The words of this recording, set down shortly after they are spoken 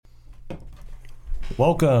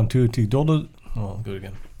Welcome to T-Dolda. Oh, I'll do it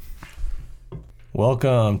again.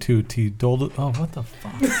 Welcome to T-Dolda. Oh, what the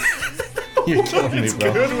fuck? You're killing me,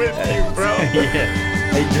 bro. Good with you, bro.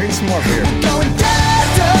 Yeah. Hey, drink some more beer. Going down,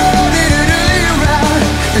 around,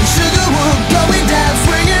 and sugar will going down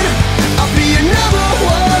swinging. I'll be your number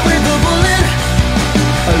one with a bullet.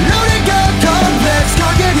 A loaded gun complex,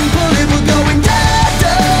 target and bullet. We're going down,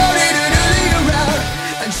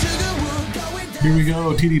 around, and sugar will going down. Here we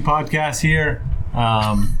go. TD Podcast here.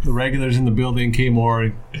 The regulars in the building, K.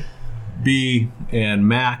 Moore, B, and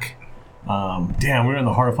Mac. Damn, we're in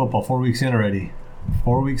the heart of football. 4 weeks in already.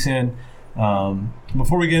 4 weeks in.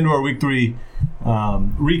 Before we get into our week 3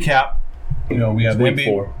 recap, we have Week NBA.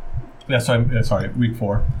 4. Yeah, sorry, week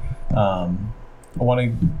 4. I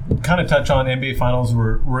want to kind of touch on NBA Finals.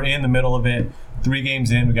 We're in the middle of it. 3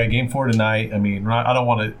 games in. We got Game 4 tonight. I mean, I don't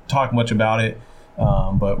want to talk much about it,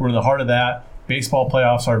 but we're in the heart of that. Baseball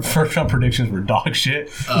playoffs, our first round predictions were dog shit.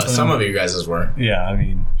 Some of you guys were. Yeah, I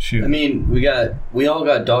mean, shoot. I mean, we all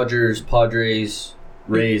got Dodgers, Padres,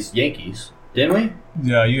 Rays, Yankees, didn't we?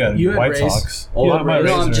 Yeah, you got had White Rays. Sox. Oh, Yeah, my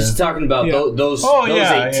no, I'm Rays just are- talking about Yeah. those Oh, 8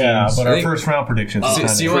 yeah, teams. yeah, but our think- first round predictions. So, kinda-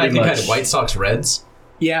 so you and I pretty think I had much. White Sox Reds?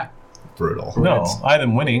 Yeah. Brutal. No, I had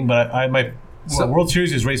them winning, but I my So- World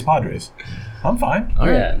Series is Rays Padres. I'm fine. All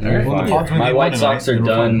right. Yeah, no, you're Well, the fine. Padres win My game White one Sox tonight. are They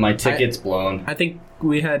were done. fine. My ticket's blown. I think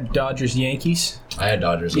we had Dodgers Yankees. I had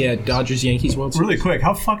Dodgers. Yeah, Dodgers Yankees World Series. Really quick,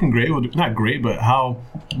 how fucking great would not great, but how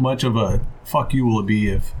much of a fuck you will it be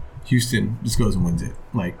if Houston just goes and wins it?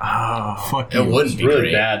 Like, fuck you. It wouldn't be Really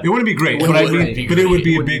great. bad. It wouldn't be great, It but I wouldn't mean, be but it would great.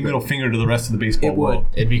 be It a wouldn't big be middle finger to the rest of the baseball It would. world.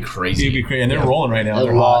 It'd be crazy. It'd be great, and they're rolling right now. A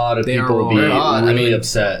They're hot. lot of They are people will be rolling. They're hot. I really mean-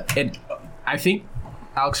 upset. And I think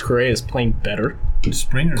Alex Correa is playing better.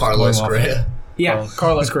 Springer's Carlos going off. Correa. Yeah,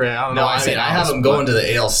 Carlos Correa. I don't know. No, why I said mean, I have Alex, them but- going to the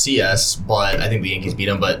ALCS, but I think the Yankees beat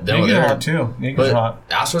them. But then Yankees are they're hot too. Yankees are But hot.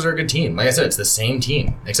 Astros are a good team. Like I said, it's the same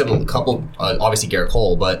team, except a couple. Obviously, Garrett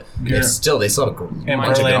Cole, but Garrett. they still have a And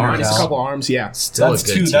bunch of good Verlander's arms. Minus a out. couple arms, yeah. Still That's a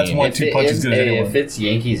good two- team. that's one- two punches If good as anyone. if it's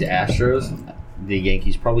Yankees Astros, the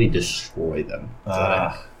Yankees probably destroy them.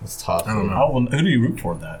 It's tough. I don't know. Who do you root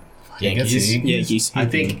for that? Yankees. I guess the Yankees.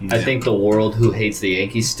 I think the world who hates the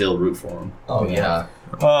Yankees still root for them. Oh yeah.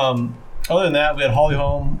 Other than that, we had Holly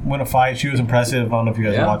Holm win a fight. She was impressive. I don't know if you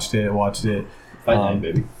guys Yeah. watched it. Fight night,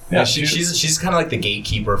 baby. Yeah, she's kind of like the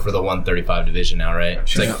gatekeeper for the 135 division now, right?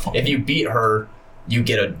 It's She's like fun. if you beat her, you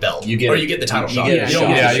get a belt, You get- or you get the title you shot. get You a don't shot.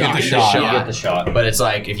 get Yeah, the you get the shot. shot. You get the shot. But it's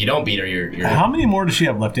like if you don't beat her, you're. How many more does she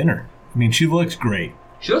have left in her? I mean, she looks great,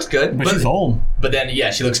 She looks good, but she's old. But then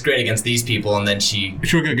she looks great against these people, and then she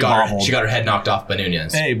She'll get got bobbled. her head knocked off by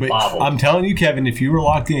Nunez. Hey, but Bobbled. I'm telling you, Kevin, if you were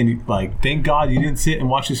locked in, like, thank God you didn't sit and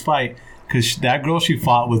watch this fight, because that girl she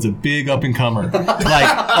fought was a big up and comer,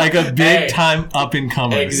 like a big Hey. time up and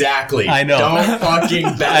comer. Exactly. I know. Don't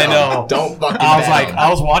fucking bet. I know. Don't fucking. I was bet like, him. I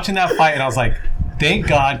was watching that fight, and I was like, thank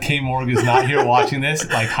God Kay Morgan's not here watching this,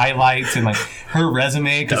 like highlights and like her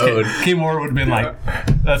resume, because Dude. Kay Moore would have been like,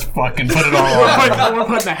 let's fucking put it all on. We're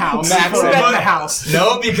putting the house. Max, We're putting but- the house.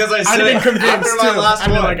 No, because I said I'd have been convinced after my too. last I'd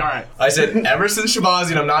be one. like, all right. I said ever since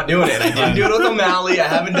Shabazian, I'm not doing it. I didn't do it with O'Malley. I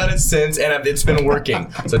haven't done it since, and it's been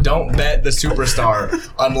working. So don't bet the superstar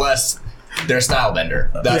unless they're style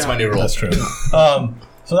bender. That's my new rule. That's true.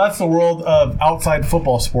 So that's the world of outside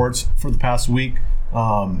football sports for the past week.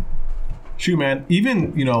 Shoot, man.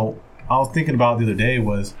 Even, I was thinking about the other day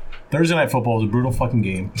was Thursday Night Football was a brutal fucking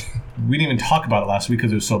game. We didn't even talk about it last week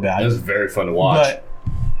because it was so bad. It was very fun to watch. But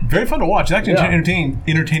very fun to watch. It's actually Yeah. an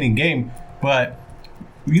entertaining game. But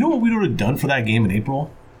you know what we would have done for that game in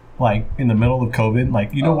April? Like, in the middle of COVID?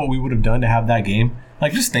 Like, you know what we would have done to have that game?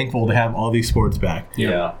 Like, just thankful to have all these sports back.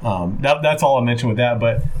 yeah. That's all I mentioned with that.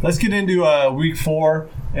 But let's get into week 4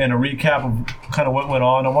 and a recap of kind of what went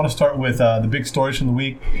on. I want to start with the big stories from the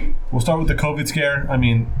week. We'll start with the COVID scare. I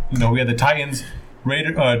mean, we had the Titans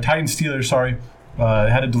Steelers,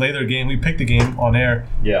 had to delay their game. We picked the game on air.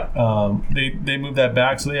 Yeah. They moved that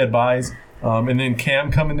back, so they had buys. And then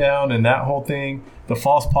Cam coming down and that whole thing, the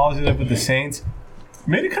false positive with the Saints,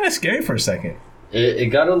 made it kind of scary for a second. It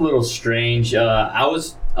got a little strange. I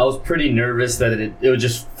was pretty nervous that it would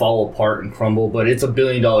just fall apart and crumble, but it's $1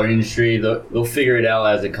 billion industry. They'll figure it out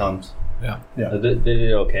as it comes. Yeah. They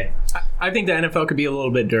did okay. I think the NFL could be a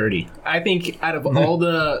little bit dirty. I think out of all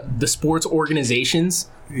the sports organizations,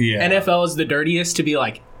 Yeah. NFL is the dirtiest to be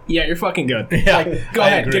like, yeah, you're fucking good. Yeah, Like, go I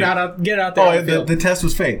ahead, agree. get out there. on Oh, the field. the test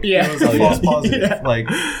was fake. Yeah. It was a false positive. Yeah. Like,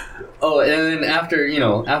 Oh, and then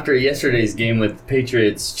after yesterday's game with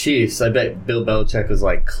Patriots Chiefs, I bet Bill Belichick was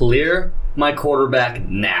like, clear my quarterback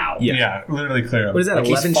now. yeah, literally clear. What is that, Like,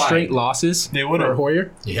 he's 11 fine. straight losses They would've- for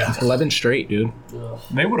Hoyer? Yeah. 11 straight, dude.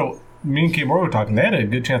 They would have. me and Kate Moore were talking. They had a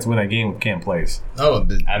good chance to win that game with Cam plays. Oh,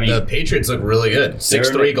 I mean, the Patriots look really good.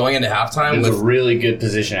 6-3 going into halftime. It's a With, really good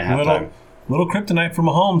position at halftime. Little kryptonite for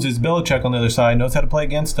Mahomes is Belichick on the other side. Knows how to play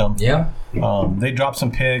against them. yeah. They dropped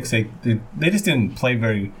some picks. They just didn't play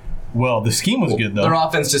very well. The scheme was good though. Their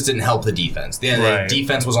offense just didn't help the defense. The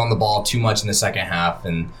defense was on the ball too much in the second half,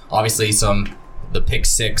 and obviously the pick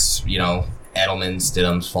six, Edelman,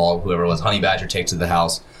 Stidham's fault, whoever it was, Honey Badger takes to the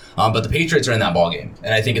house. But the Patriots are in that ball game,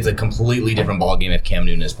 and I think it's a completely different ball game if Cam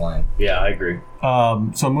Newton is playing. Yeah, I agree.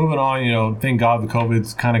 So moving on, thank God the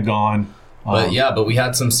COVID's kind of gone. But we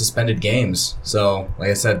had some suspended games. So, like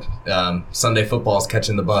I said, Sunday football is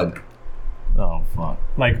catching the bug. Oh fuck!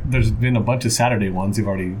 Like there's been a bunch of Saturday ones. You've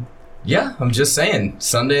already. Yeah, I'm just saying.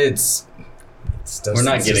 Sunday, We're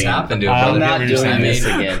not getting happened to I'm not what you're doing saying. this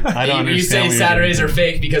again. I don't You say understand what you're Saturdays doing. are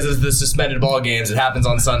fake because of the suspended ball games. It happens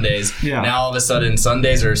on Sundays. Yeah. Now all of a sudden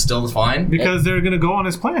Sundays are still fine. because they're gonna go on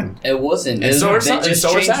as planned. It wasn't. And so are They just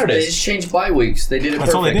Saturdays. They just changed bye weeks. They did it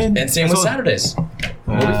That's perfect. all they did. And same That's with all- Saturdays.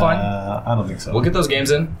 We'll be fine. I don't think so. We'll get those games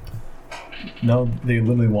in. No, they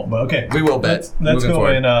literally won't. But okay, We will bet. Let's Moving go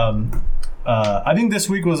forward. in. I think this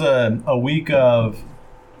week was a week of,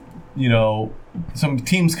 some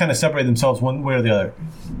teams kind of separate themselves one way or the other.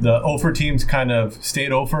 The over teams kind of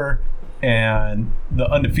stayed over, and the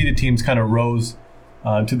undefeated teams kind of rose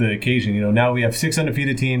to the occasion. Now we have 6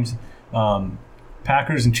 undefeated teams.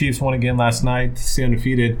 Packers and Chiefs won again last night to stay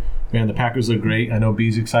undefeated. Man, the Packers look great. I know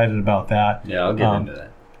B's excited about that. Yeah, I'll get into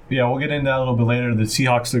that. Yeah, we'll get into that a little bit later. The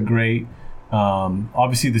Seahawks look great.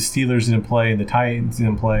 Obviously, the Steelers didn't play, and the Titans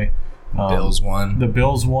didn't play. Bills won. The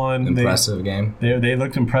Bills won. Impressive game. They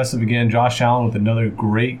looked impressive again. Josh Allen with another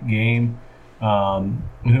great game. Who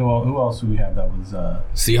else do we have that was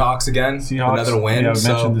Seahawks again. Seahawks? Another win. Yeah, we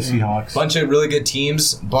So, mentioned the Seahawks. bunch of really good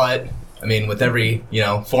teams, but I mean, with every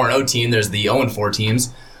 4-0 team, there's the 0-4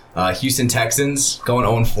 teams. Houston Texans going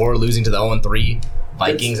 0-4, losing to the 0-3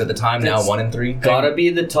 Vikings at the time. Now That's 1-3. Gotta be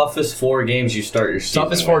the toughest 4 games you start your season.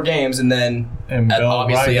 Toughest 4 games, and then And Bill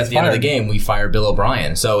obviously O'Brien at the end of the fired. game, we fire Bill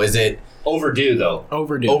O'Brien. So is it Overdue though.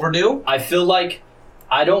 overdue? I feel like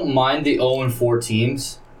I don't mind the 0-4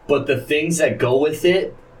 teams, but the things that go with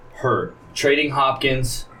it hurt. Trading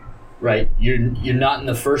Hopkins, right? You're not in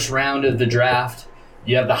the first round of the draft.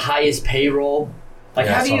 You have the highest payroll. Like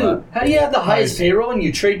Yeah, I how do saw you that. how do you have the highest payroll and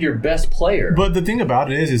you trade your best player? But the thing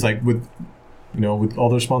about it is like with all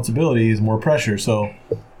the responsibilities, more pressure. So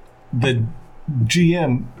the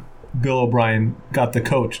GM Bill O'Brien got the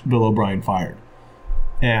coach Bill O'Brien fired,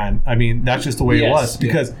 and I mean that's just the way it Yes. was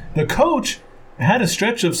because the coach had a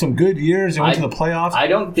stretch of some good years and went to the playoffs. I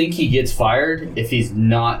don't think he gets fired if he's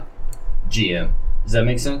not GM. Does that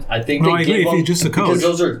make sense? I think No, they I agree give if him he's just a coach.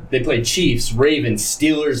 because they play Chiefs, Ravens,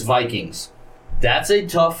 Steelers, Vikings. That's a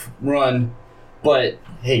tough run, but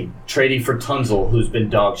hey, trading for Tunzel, who's been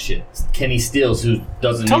dog shit. Kenny Stills, who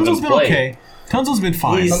doesn't Tunzel's even been play. okay. Tunzel's been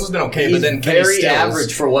fine. Tunzel's been okay, He's but then Kenny very Stills,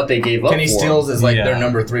 average for what they gave up. Kenny for Stills him. is like Yeah. their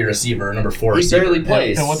number 3 receiver, number 4 He receiver. barely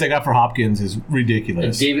plays. And what they got for Hopkins is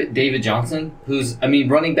ridiculous. David Johnson,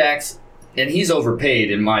 running backs, and he's overpaid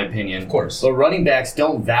in my opinion. Of course. But running backs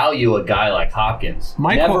don't value a guy like Hopkins.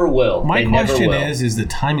 My never will. My They never question will. is the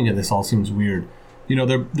timing of this all seems weird.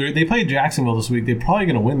 They played Jacksonville this week. They're probably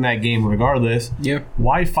going to win that game regardless. Yeah.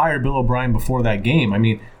 Why fire Bill O'Brien before that game? I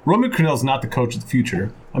mean, Roman Cornell's not the coach of the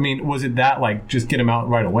future. I mean, was it that just get him out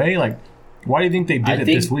right away? Why do you think they did it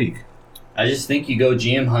this week? I just think you go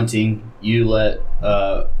GM hunting. You let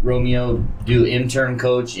Romeo do intern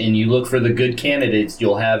coach, and you look for the good candidates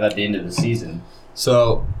you'll have at the end of the season.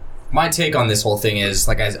 So my take on this whole thing is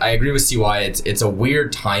I agree with CY. It's a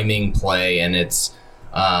weird timing play, and it's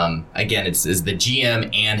again it's the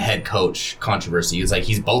GM and head coach controversy. It's like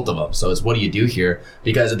he's both of them. So it's what do you do here?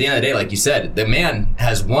 Because at the end of the day, like you said, the man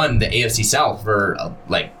has won the AFC South for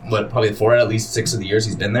probably 4 out of at least 6 of the years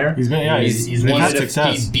he's been there. He's been He's they've won had it.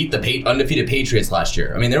 success. He beat the undefeated Patriots last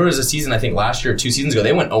year. I mean, there was a season I think last year or 2 seasons ago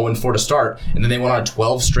they went 0-4 to start, and then they went on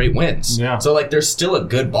 12 straight wins. Yeah. So there's still a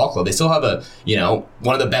good ball club. They still have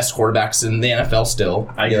one of the best quarterbacks in the NFL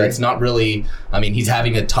still. I agree. It's not really. I mean, he's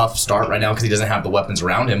having a tough start right now because he doesn't have the weapons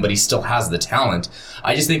around him, but he still has the talent.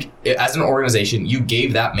 I just think as an organization, you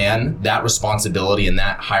gave that man that responsibility and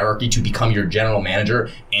that hierarchy to become your general manager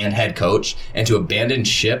and head coach, and to abandon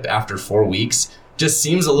ship after 4 weeks just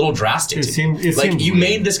seems a little drastic. It seems You weird.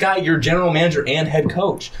 made this guy your general manager and head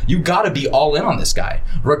coach. You got to be all in on this guy,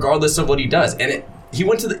 regardless of what he does. And he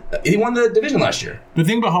won the division last year. The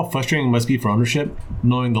thing about how frustrating it must be for ownership,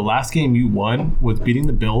 knowing the last game you won was beating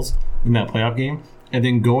the Bills in that playoff game, and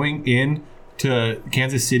then going in to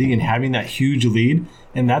Kansas City and having that huge lead,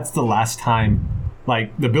 and that's the last time.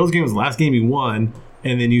 The Bills game was the last game you won,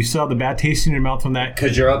 and then you still have the bad taste in your mouth from that.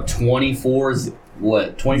 Because you're up 24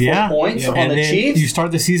 points on and the then Chiefs? you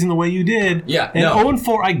start the season the way you did. Yeah, And no.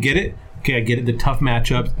 0-4, I get it. Okay, I get it, the tough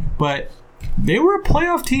matchups. But they were a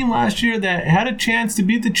playoff team last year that had a chance to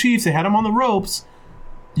beat the Chiefs. They had them on the ropes.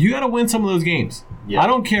 You got to win some of those games. Yeah. I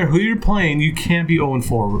don't care who you're playing. You can't be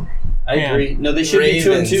 0-4. I agree. No, they should be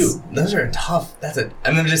 2-2. Those are tough.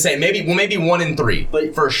 I'm going to just say maybe 1-3,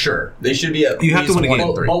 but for sure they should be. You have to win a game.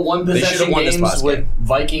 1-3. But one They should possession have won this games last with game.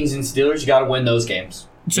 Vikings and Steelers, you got to win those games.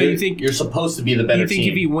 So you think you're supposed to be the better you think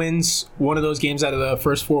team? if he wins one of those games out of the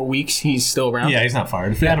first 4 weeks, he's still around? Yeah, he's not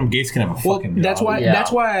fired. If Adam Gates can have a Well, fucking job. that's why. Yeah.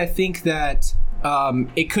 That's why I think that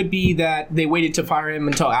it could be that they waited to fire him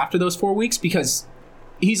until after those 4 weeks because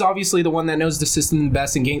he's obviously the one that knows the system the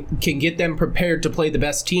best and can get them prepared to play the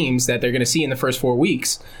best teams that they're going to see in the first 4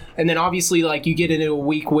 weeks. And then obviously, like you get into a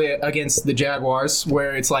week against the Jaguars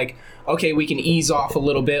where it's like, okay, we can ease off a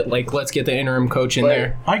little bit. Like let's get the interim coach in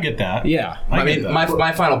there. I get that. Yeah. I mean,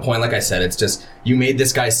 my final point, like I said, it's just you made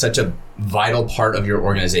this guy such a vital part of your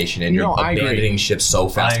organization, and you're No, I agree. abandoning ship so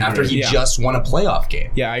fast I after agree. he just won a playoff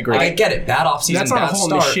game. Yeah, I agree. Like, I get it. Bad offseason, That's not a bad hole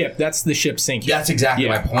in the start. ship. That's the ship sinking. That's exactly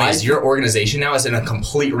Yeah. my point. Is your organization now is in a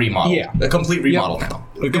complete remodel. Yeah. A complete remodel now.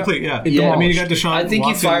 Complete, yeah. Yeah. I mean, you got Deshaun I think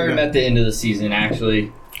you Watson, fire you him got- at the end of the season,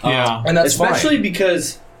 actually. Yeah. And that's especially fine.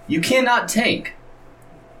 because you cannot tank.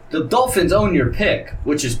 The Dolphins own your pick,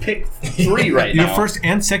 which is pick 3 right Your now. first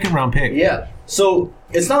and second round pick. Yeah. So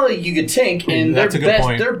it's not like you could tank, and That's a good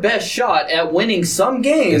point. their best shot at winning some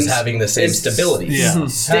games Is having the same is stability. Yeah. Having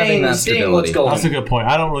Staying that what's stability. going. That's a good point.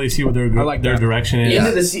 I don't really see what their like their that. direction is.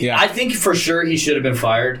 Into the Yeah. I think for sure he should have been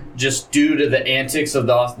fired just due to the antics of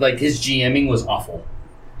his GMing was awful.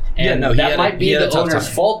 And Yeah, no, he that had might he be had a the tough owner's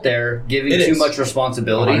time. fault there, giving It too is. much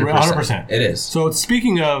responsibility. 100%. It is. So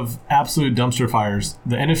speaking of absolute dumpster fires,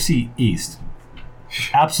 the NFC East,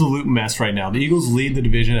 absolute mess right now. The Eagles lead the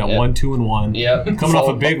division at Yep. 1-2-1. Yep. Coming off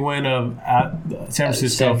a big win of at San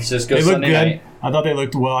Francisco. San Francisco they looked Sunday good. night. I thought they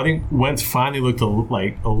looked well. I think Wentz finally looked a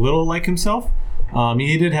little like himself.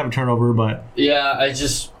 He did have a turnover, but Yeah, I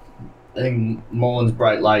think Mullins'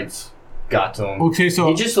 bright lights got to him. okay. So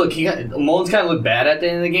Mullins kind of looked bad at the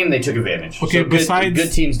end of the game. They took advantage. Okay, So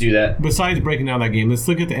good teams do that. besides breaking down that game, let's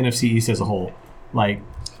look at the NFC East as a whole. Like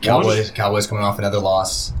Cowboys coming off another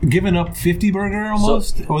loss. giving up 50 burger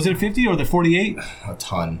almost. Or was it 50 or the 48 A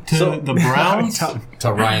ton. to the Browns?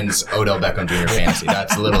 To Ryan's Odell Beckham Jr. fantasy.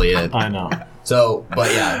 That's literally it. I know. So,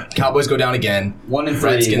 but yeah, Cowboys go down again. 1-3.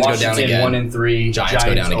 Redskins go down Washington again. 1-3. Giants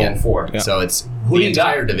go down again. 0-4. So it's Who the do you got?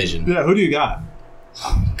 entire division. Yeah, who do you got?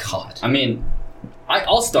 God. I mean,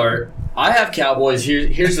 I'll start. I have Cowboys.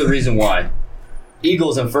 Here's the reason why.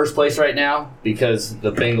 Eagles in first place right now because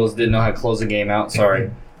the Bengals didn't know how to close the game out.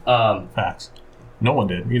 Sorry. Facts. No one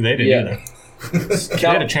did. They didn't Yeah. either.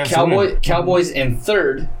 had a chance to win. Cowboys in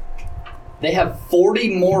third. They have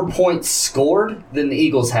 40 more points scored than the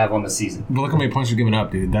Eagles have on the season. But look how many points you're giving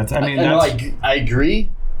up, dude. That's. I mean, I know, that's. I agree,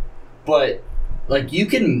 but like you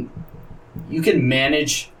can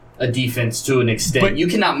manage a defense to an extent. But- you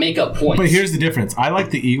cannot make up points. But here's the difference. I like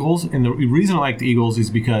the Eagles, and the reason I like the Eagles is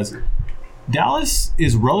because Dallas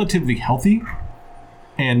is relatively healthy,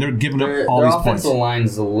 and they're giving their, up all their these points. offensive line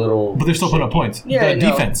is a little, But they're still putting up shaky. points. Yeah, I the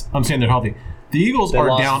know. defense, I'm saying they're healthy. The Eagles They are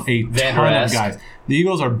lost down a Van ton Der of Esch. guys. The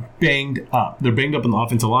Eagles are banged up. They're banged up on the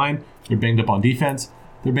offensive line. They're banged up on defense.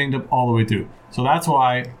 They're banged up all the way through. So that's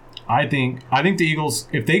why I think the Eagles,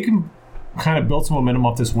 if they can kind of build some momentum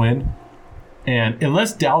off this win, and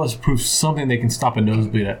unless Dallas proves something they can stop a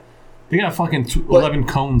nosebleed at, they got fucking 11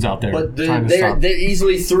 cones out there But trying to they're stop.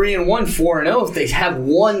 easily 3-1, 4-0 if they have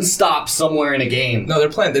one stop somewhere in a game. No, they're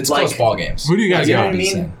playing. It's Like- close ball games. Who do you guys You know got? what I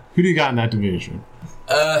mean? Who do you got in that division?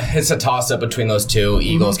 It's a toss-up between those two,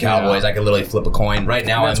 Eagles, Cowboys. I could literally flip a coin. Right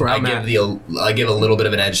now, That's where I I'm give I give a little bit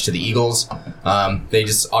of an edge to the Eagles. They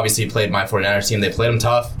just obviously played my 49ers team. They played them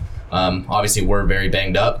tough. Obviously, we're very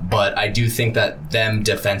banged up, but I do think that them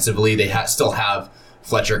defensively, they still have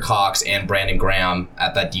Fletcher Cox and Brandon Graham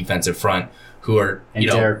at that defensive front, who are And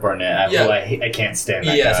Derek Barnett, Yeah. I can't stand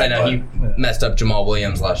that Yes, guy, I know. but- He messed up Jamal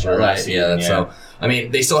Williams last year, right? Last season, yeah. So, I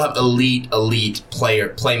mean, they still have elite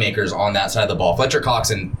playmakers on that side of the ball. Fletcher Cox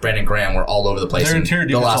and Brandon Graham were all over the place Their in interior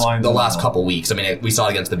the defensive line's last well. couple weeks. I mean, we saw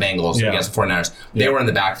it against the Bengals, Yeah. against the 49ers. They were in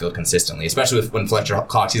the backfield consistently, especially when Fletcher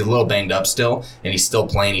Cox, he's a little banged up still, and he's still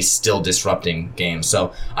playing. He's still disrupting games.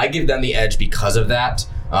 So I give them the edge because of that.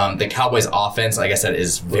 The Cowboys' offense, like I said,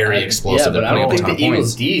 is very explosive. Yeah, but They're I putting don't up think ton the of Eagles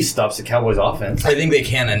points. D stops the Cowboys offense. I think they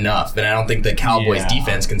can enough, but I don't think the Cowboys' Yeah.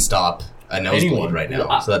 defense can stop a nosebleed Anyone. right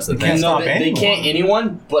now. So that's the Can't thing. stop No, they anyone. can't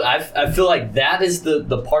anyone, but I feel like that is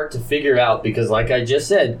the part to figure out because, like I just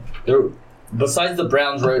said, besides the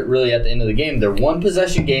Browns, really at the end of the game, they're one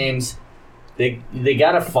possession games. They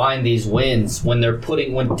got to find these wins when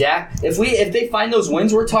Dak. If they find those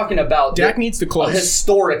wins, we're talking about Dak needs to a close.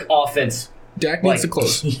 historic offense. Dak needs to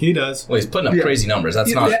close. He does. Well, he's putting up crazy numbers.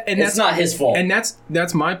 That's not. And It's not his fault. And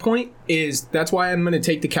that's my point. That's why I'm going to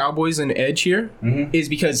take the Cowboys an edge here. Is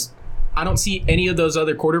because I don't see any of those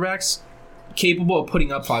other quarterbacks capable of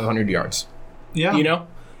putting up 500 yards. Yeah. You know,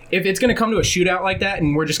 if it's going to come to a shootout like that,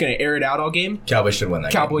 and we're just going to air it out all game, Cowboys should win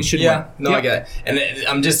that. Cowboys should yeah. win. No, Yeah. I get it. And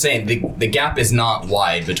I'm just saying the gap is not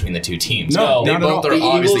wide between the two teams. No, they not at both all. are The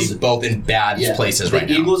obviously Eagles- both in bad places right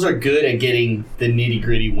The now. Eagles are good at getting the nitty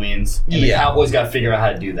gritty wins, and the Yeah. Cowboys got to figure out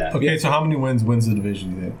how to do that. Okay, so how many wins the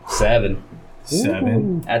division, you think? 7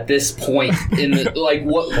 7. at this point in the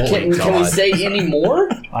what can we God. say any more?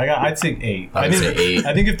 I'd say 8. I would think, say 8.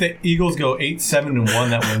 I think if the Eagles go 8-7-1,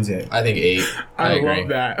 that wins it. I think 8. I agree. love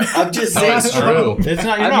that. I'm just No, saying. it's true. It's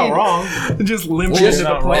not. You're I not mean- wrong. just limp Just- into the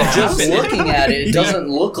not wrong. playoffs. Just looking at it, it doesn't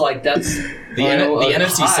look like that's The a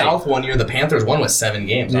NFC high. South one year, the Panthers won with 7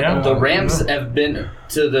 games. Yeah. The Rams have been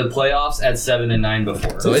to the playoffs at 7-9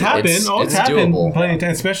 before. So It's happened. it's happened doable. plenty of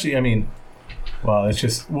times. Especially, well, it's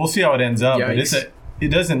just we'll see how it ends up. But Yikes. it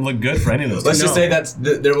doesn't look good for any of those. Let's teams. just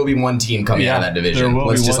say there will be one team coming out of that there division. will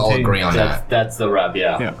Let's be just one all team. agree on that. That's the rub,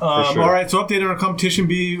 yeah. Yeah. for sure. All right. So update on our competition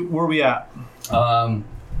B. Where are we at?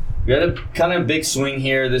 We had a kind of big swing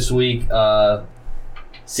here this week.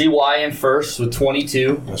 CY in first with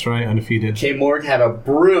 22. That's right. Undefeated. K Morg had a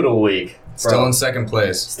brutal week. Still in second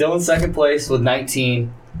place. Still in second place with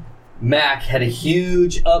 19. Mac had a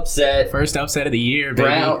huge upset. First upset of the year,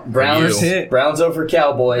 baby. Browns First hit. Browns over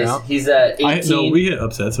Cowboys. Yeah. He's at 18. we hit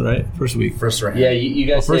upsets, right? First week. First round. Yeah, you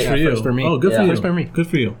guys First hit for you. first for me. Oh, good Yeah. for you. First for me. Good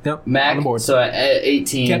for you. Yep. Mac. on the board. So at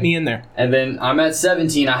 18, Kept me in there. and then I'm at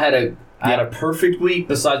 17. I had a perfect week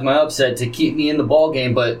besides my upset to keep me in the ball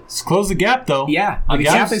game, but Let's close the gap, though. Yeah, I the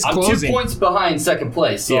guess gap is I'm 2 closing. points behind second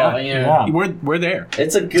place. So Yeah, you know, yeah. We're there.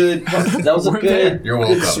 it's a good. That was a We're good. there. You're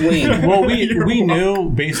good welcome. swing. Well, we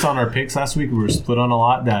knew based on our picks last week, we were split on a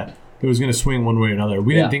lot that it was going to swing one way or another.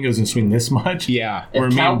 We Yeah. didn't think it was going to swing this much. Yeah. If Where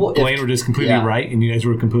me and Cowboy- Blaine if- were just completely yeah. right, and you guys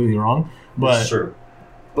were completely wrong. But Sure.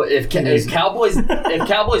 But if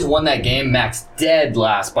Cowboys won that game, Mac's dead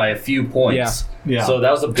last by a few points. Yeah. So that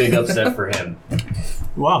was a big upset for him.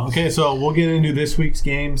 wow, okay, so we'll get into this week's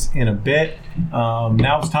games in a bit.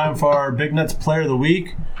 Now it's time for our Big Nuts Player of the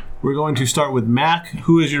Week. We're going to start with Mac.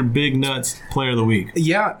 Who is your Big Nuts Player of the Week?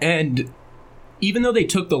 Yeah, and even though they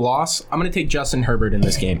took the loss, I'm going to take Justin Herbert in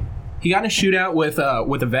this game. He got in a shootout with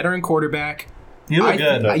a veteran quarterback. You look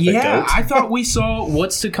good. Yeah, I thought we saw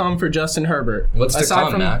what's to come for Justin Herbert. What's to Aside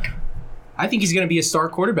come, from- Mac? I think he's going to be a star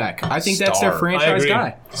quarterback. I think that's their Star. I franchise agree.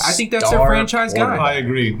 guy. I think that's their Star franchise guy. quarterback. I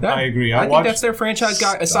agree. Yeah. I agree. I think watched- that's their franchise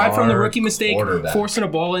guy. Aside from the Star rookie mistake, quarterback. forcing a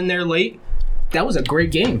ball in there late, that was a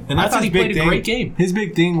great game. And I that's thought his he big played thing. a great game. His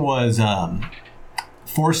big thing was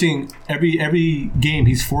forcing every game.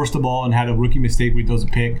 He's forced the ball and had a rookie mistake where he throws a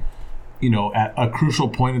pick, at a crucial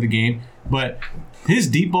point of the game. But his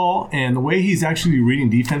deep ball and the way he's actually reading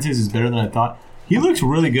defenses is better than I thought. He looks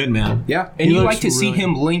really good, man. Yeah, and He you looks like to see really-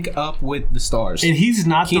 him link up with the stars. And he's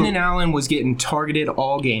not Keenan Allen was getting targeted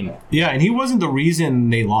all game. Yeah, and he wasn't the reason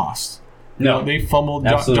they lost. No. They fumbled.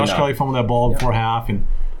 Absolutely Josh not. Kelly fumbled that ball before half, and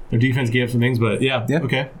their defense gave up some things. But yeah.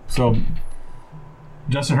 Okay. So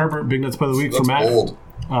Justin Herbert, Big Nuts Player of the Week for Looks Matt. bold.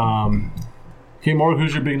 Okay, Morgan,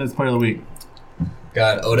 who's your Big Nuts Player of the Week?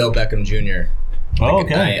 Got Odell Beckham Jr. Oh,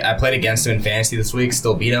 okay. I played against him in fantasy this week,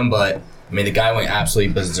 still beat him, but the guy went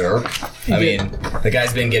absolutely berserk. The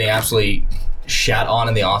guy's been getting absolutely shat on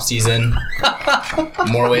in the offseason.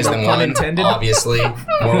 More ways than one, intended. obviously.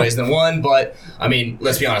 More ways than one, but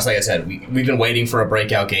let's be honest, like I said, we've been waiting for a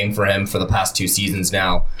breakout game for him for the past 2 seasons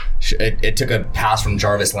now. It took a pass from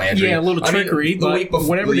Jarvis Landry. Yeah, a little trickery, the but week before,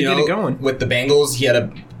 whenever you get it going. With the Bengals, he had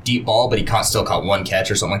a deep ball, but he still caught 1 catch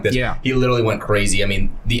or something like this. Yeah. He literally went crazy.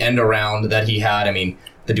 The end around that he had,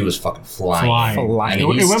 the dude was fucking flying. Flying. It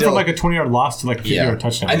he's went still- from like a 20-yard loss to like a 50-yard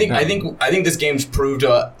touchdown. I think this game's proved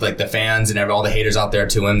to the fans and all the haters out there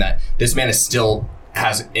to him that this man is still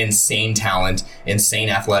has insane talent, insane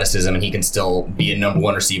athleticism, and he can still be a number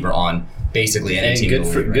 1 receiver on basically any And team. in the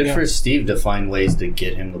league right good now. for Steve to find ways to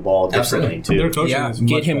get him the ball differently Absolutely. Their too. coaching Yeah, is get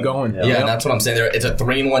much him better. going. Yeah. Yeah, and that's what I'm saying. It's a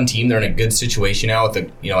 3-1 team. They're in a good situation now with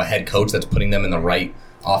a head coach that's putting them in the right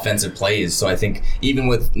offensive plays. So I think even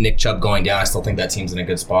with Nick Chubb going down, I still think that team's in a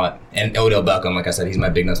good spot. And Odell Beckham, like I said, he's my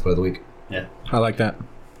Big Nuts Player of the Week. Yeah. I like that.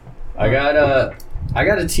 I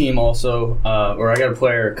got a team also, or I got a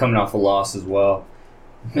player coming off a loss as well.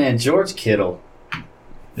 Man, George Kittle.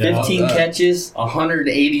 15 catches,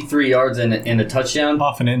 183 yards, and a touchdown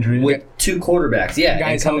Off an injury. with 2 quarterbacks. Yeah,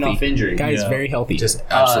 Guy's and coming healthy. off injury. Guy's Yeah. very healthy. Just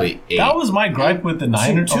absolutely ate. That was my gripe with the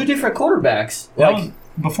Niners. Two different quarterbacks. That Like, was,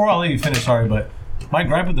 before I let you finish, sorry, but my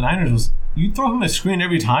gripe with the Niners was you throw him a screen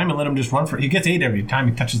every time and let him just run for it. He gets 8 every time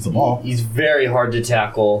he touches the ball. he's very hard to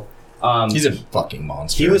tackle. He's a fucking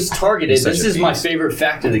monster. He was targeted. He's such This a is my beast. favorite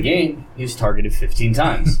fact of the game. He was targeted 15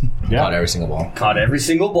 times. Caught every single ball. Caught every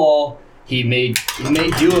single ball. He made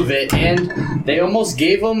do of it, and they almost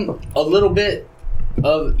gave him a little bit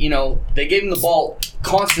of, they gave him the ball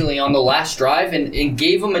constantly on the last drive and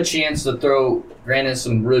gave him a chance to throw. Granted,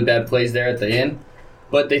 some really bad plays there at the end,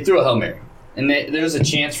 but they threw a Hail Mary, and there was a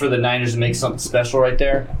chance for the Niners to make something special right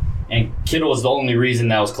there, and Kittle was the only reason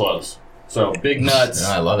that was close. So big nuts,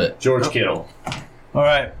 I love it. George Kittle. All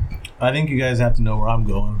right. I think you guys have to know where I'm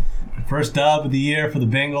going. First dub of the year for the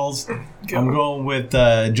Bengals. I'm going with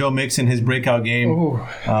Joe Mixon, his breakout game. Ooh,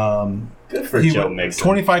 Good for He Joe went Mixon.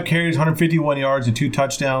 25 carries, 151 yards, and 2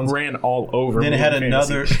 touchdowns. ran all over. Then me it had in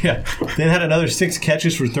another, fantasy. then had another 6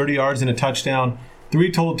 catches for 30 yards and a touchdown. 3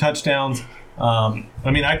 total touchdowns.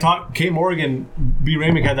 I talked. Kate Morgan, B.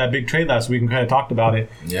 Raymond had that big trade last week and kind of talked about it.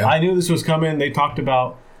 Yeah. I knew this was coming. They talked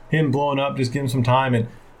about him blowing up, just give him some time, and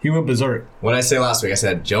he went berserk. What did I say last week? I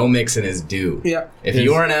said Joe Mixon is due. Yeah. If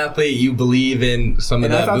you're an athlete, you believe in some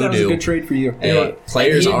And of I that thought that was a voodoo. good trade for you. Hey,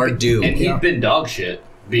 players And are due. and he'd Yeah. been dog shit.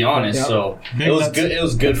 To be honest, Yeah. so Big it was nuts. good. It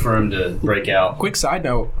was good for him to break out. Quick side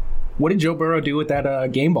note: what did Joe Burrow do with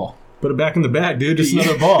that game ball? Put it back in the bag, dude. Just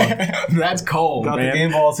another ball. That's cold, Got man. the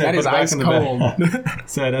game ball. Said That put is it back ice in the cold. bag.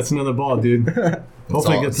 Said that's another ball, dude.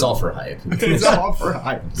 Hopefully it gets it's all for hype. It's all for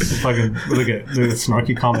hype. fucking look at the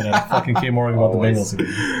snarky comment at fucking Kate Morgan about Always. the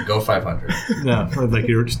Bengals. Go 500. Yeah, like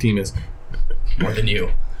your team is. More than you.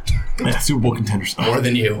 Yeah, Super Bowl contenders. More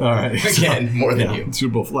than you. All right. Again, more than Yeah, you.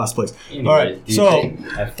 Super Bowl last place. Anyways, All right, do you so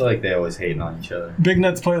think- I feel like they always hating on each other. Big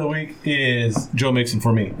Nuts Play of the Week is Joe Mixon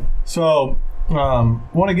for me. So,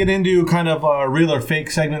 want to get into kind of a real or fake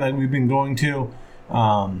segment that we've been going to.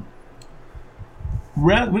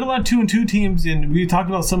 We had a lot of 2-2 teams, and we talked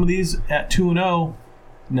about some of these at 2-0.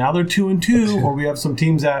 Now they're 2-2, or we have some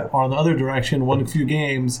teams that are in the other direction, won a few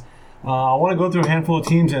games. I want to go through a handful of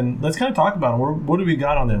teams, and let's kind of talk about them. What do we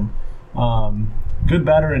got on them? Good,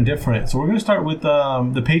 bad, or indifferent. So we're going to start with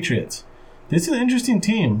the Patriots. This is an interesting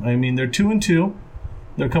team. I mean, they're 2-2.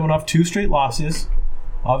 They're coming off 2 straight losses.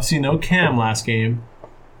 Obviously, no Cam last game.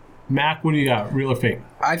 Mac, what do you got? Real or fake?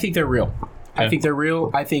 I think they're real. I think they're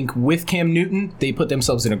real. I think with Cam Newton, they put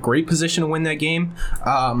themselves in a great position to win that game.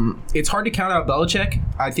 It's hard to count out Belichick.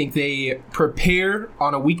 I think they prepare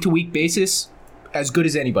on a week-to-week basis as good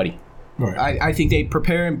as anybody. Right. I think they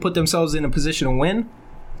prepare and put themselves in a position to win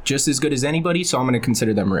just as good as anybody, so I'm going to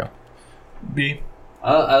consider them real. B?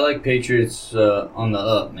 I like Patriots on the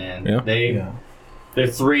up, man. Yeah. Yeah. They're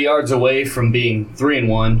 3 yards away from being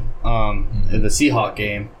 3-1 in the Seahawk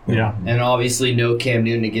game, Yeah. and obviously no Cam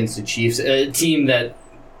Newton against the Chiefs, a team that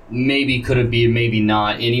maybe could have been, maybe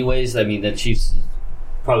not. Anyways, I mean the Chiefs is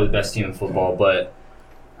probably the best team in football, but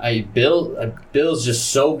Bill's just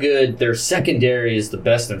so good. Their secondary is the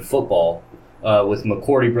best in football with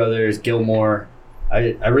McCourty brothers, Gilmore.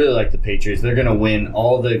 I really like the Patriots. They're gonna win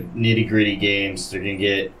all the nitty gritty games. They're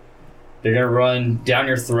gonna run down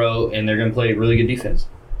your throat, and they're gonna play really good defense.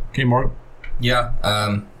 Okay, Mark? Yeah,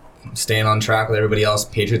 staying on track with everybody else.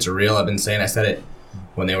 Patriots are real. I've been saying, I said it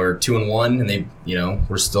when they were 2-1, and they,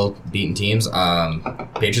 were still beating teams.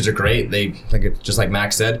 Patriots are great. They, just like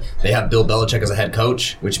Max said, they have Bill Belichick as a head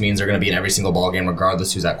coach, which means they're going to be in every single ball game,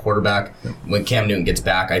 regardless who's at quarterback. When Cam Newton gets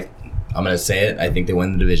back, I'm going to say it. I think they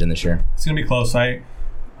win the division this year. It's going to be close. I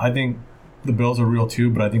think the Bills are real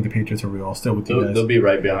too, but I think the Patriots are real. I'll still with you guys. They'll be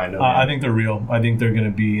right behind them. I think they're real. I think they're going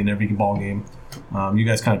to be in every ball game. You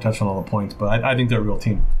guys kind of touched on all the points, but I think they're a real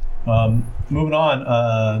team. Moving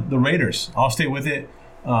on, the Raiders. I'll stay with it.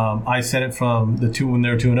 I said it from the 2 when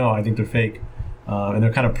they're 2-0. I think they're fake, and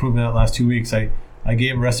they're kind of proving that last 2 weeks. I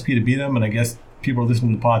gave a recipe to beat them, and I guess people are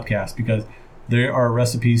listening to the podcast because there are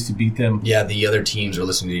recipes to beat them. Yeah, the other teams are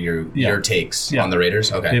listening to your takes Yeah. on the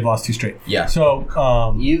Raiders. Okay. They've lost 2 straight. Yeah. So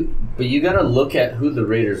But you got to look at who the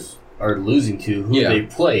Raiders are losing to, who Yeah. they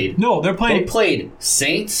played. no, they're They playing. played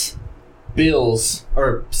Saints,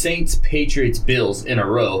 Patriots, Bills in a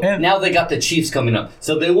row. And- now they got the Chiefs coming up.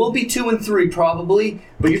 So they will be 2-3 probably,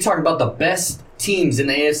 but you're talking about the best teams in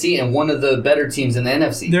the AFC and one of the better teams in the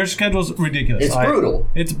NFC. Their schedule's ridiculous. It's brutal.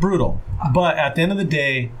 It's brutal. But at the end of the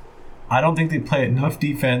day, I don't think they play enough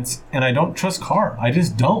defense, and I don't trust Carr. I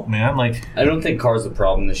just don't, man. Like, I don't think Carr's the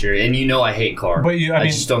problem this year, and I hate Carr. But I mean-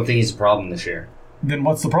 just don't think he's a problem this year. then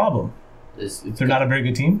what's the problem? They're not a very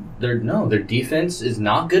good team? Their defense is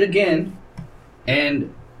not good again.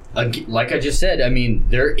 And like I just said, I mean,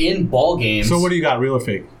 they're in ball games. So what do you got, real or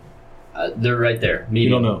fake? They're right there. You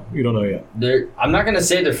don't know. You don't know yet. I'm not going to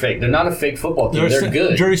say they're fake. They're not a fake football team. They're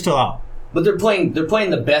good. Jury's still out. But they're playing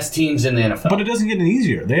the best teams in the NFL. But it doesn't get any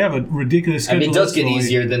easier. They have a ridiculous schedule. I mean, it does get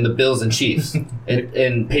easier than the Bills and Chiefs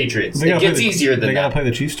and Patriots. It gets easier than that. They got to play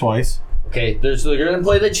the Chiefs twice. Okay, they're going to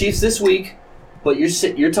play the Chiefs this week, but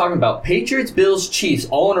you're talking about Patriots, Bills, Chiefs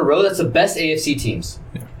all in a row. That's the best AFC teams.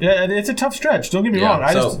 Yeah, it's a tough stretch. Don't get me wrong.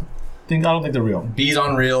 I don't think they're real. B's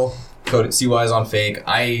on real. CY is on fake.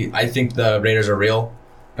 I think the Raiders are real.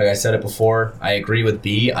 Like I said it before, I agree with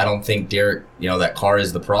B. I don't think Derek, that Carr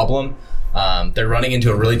is the problem. They're running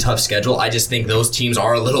into a really tough schedule. I just think those teams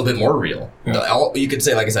are a little bit more real. Yeah. You could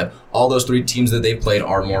say, like I said, all those 3 teams that they've played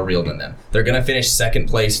are more real than them. They're going to finish second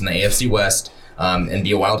place in the AFC West and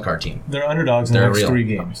be a wild card team. They're underdogs in the next 3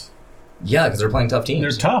 games. Yeah, because they're playing tough teams.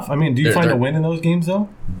 They're tough. I mean, do you find a win in those games though?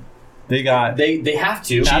 They got they have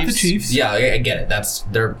to at the Chiefs. Yeah, I get it.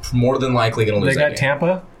 They're more than likely going to lose. They got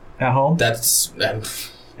Tampa at home.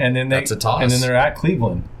 And then that's a toss. And then they're at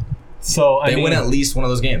Cleveland. So they win at least one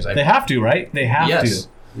of those games. They have to, right? They have to.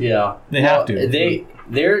 Yeah, they have to.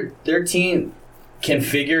 Their team can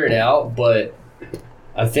figure it out, but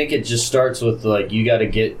I think it just starts with you got to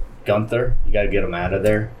get Gunther. You got to get him out of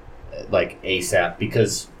there, ASAP.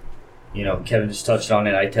 Because Kevin just touched on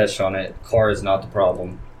it. I touched on it. Carr is not the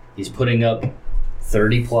problem. He's putting up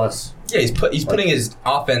 30 plus. Yeah, he's putting his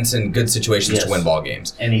offense in good situations to win ball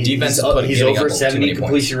games. And he's over 70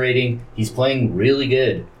 completion rating. He's playing really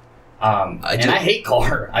good. I hate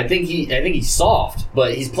Carr. I think he's soft,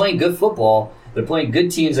 but he's playing good football. They're playing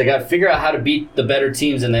good teams. They got to figure out how to beat the better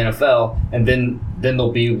teams in the NFL, and then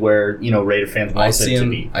they'll be where Raider fans want them to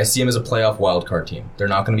be. I see him as a playoff wild card team. They're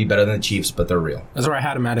not going to be better than the Chiefs, but they're real. That's where I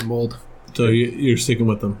had him at in bold. So you're sticking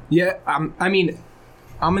with them? Yeah, I'm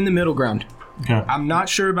in the middle ground. Okay. I'm not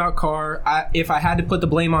sure about Carr. If I had to put the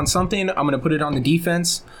blame on something, I'm going to put it on the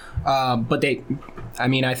defense. But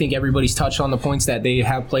I think everybody's touched on the points that they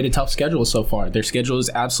have played a tough schedule so far. Their schedule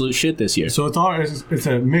is absolute shit this year. So it's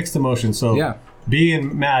a mixed emotion. So yeah. B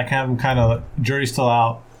and Mac have them kind of jury's still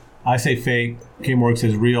out. I say fake. K-Morg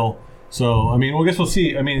says real. So I guess we'll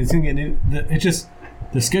see. It's just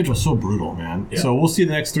the schedule's so brutal, man. Yeah. So we'll see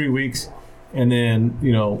the next 3 weeks, and then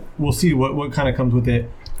we'll see what kind of comes with it.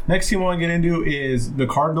 Next team I want to get into is the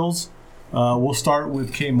Cardinals. We'll start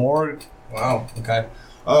with K-Morg. Wow. Okay.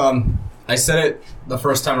 I said it the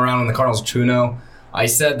first time around when the Cardinals 2-0. I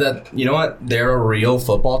said that, they're a real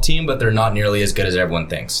football team, but they're not nearly as good as everyone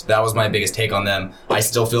thinks. That was my biggest take on them. I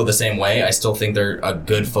still feel the same way. I still think they're a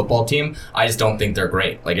good football team. I just don't think they're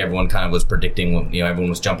great. Like everyone kind of was predicting, everyone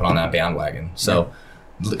was jumping on that bandwagon. So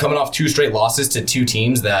coming off 2 straight losses to 2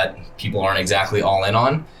 teams that people aren't exactly all in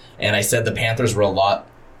on. And I said the Panthers were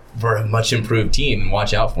a much improved team and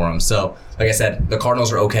watch out for them. So, like I said, the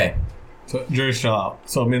Cardinals are okay. So, jury's still out.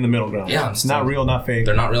 So, I'm in the middle ground. Yeah. Not real, not fake.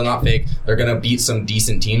 They're not real, not fake. They're going to beat some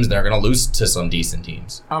decent teams. They're going to lose to some decent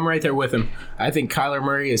teams. I'm right there with him. I think Kyler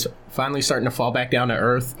Murray is finally starting to fall back down to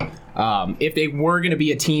earth. If they were going to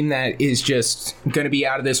be a team that is just going to be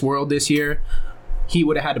out of this world this year, he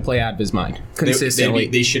would have had to play out of his mind consistently.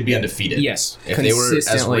 They should be undefeated. Yes, if they were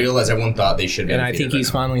as real as everyone thought, they should be. And I think he's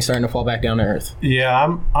finally starting to fall back down to earth.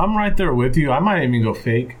 Yeah, I'm right there with you. I might even go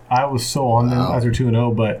fake. I was so on them after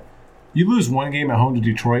 2-0, but you lose one game at home to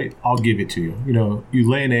Detroit, I'll give it to you. You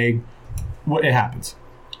lay an egg, it happens.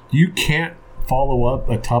 You can't follow up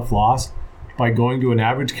a tough loss by going to an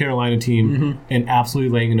average Carolina team and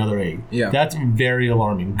absolutely laying another egg. Yeah. That's very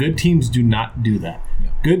alarming. Good teams do not do that.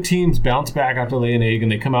 Good teams bounce back after laying an egg,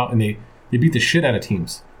 and they come out and they beat the shit out of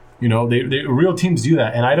teams. Real teams do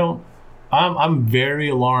that, and I'm very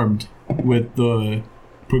alarmed with the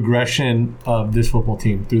progression of this football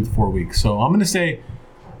team through the 4 weeks. So I'm gonna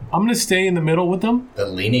stay in the middle with them.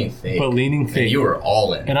 But leaning fake. And you were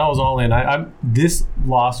all in. And I was all in. This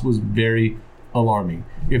loss was very alarming.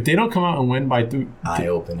 If they don't come out and win by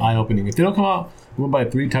eye-opening. If they don't come out and win by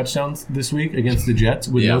 3 touchdowns this week against the Jets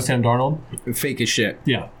with no Sam Darnold, fake as shit.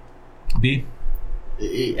 Yeah. B.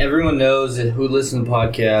 Everyone knows who listens to the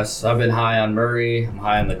podcast. I've been high on Murray. I'm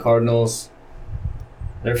high on the Cardinals.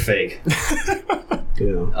 They're fake.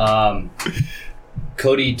 Yeah.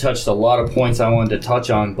 Cody touched a lot of points I wanted to touch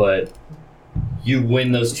on, but you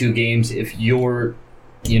win those 2 games if you're,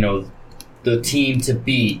 the team to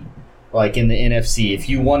beat, like in the NFC. If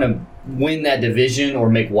you want to win that division or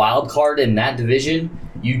make wild card in that division,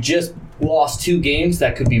 you just lost 2 games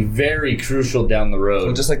that could be very crucial down the road.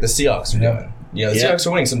 Well, just like the Seahawks are doing. The Seahawks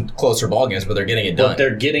are winning some closer ball games, but they're getting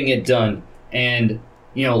it done. And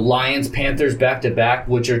Lions, Panthers back to back,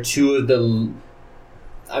 which are two of the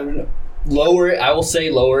lower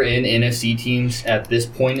in NFC teams at this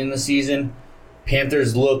point in the season.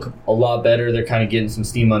 Panthers look a lot better. They're kind of getting some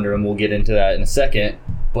steam under them. We'll get into that in a second.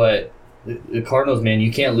 But the Cardinals, man,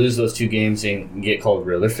 you can't lose those two games and get called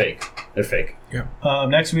real. They're fake. Yeah.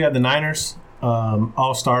 Next, we have the Niners.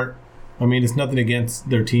 I'll start. I mean, it's nothing against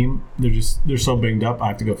their team. They're so banged up. I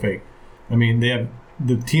have to go fake. I mean, they have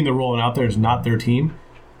the team they're rolling out there is not their team,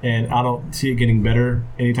 and I don't see it getting better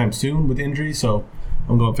anytime soon with injuries. So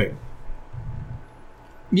I'm going fake.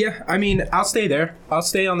 Yeah, I mean, I'll stay there. I'll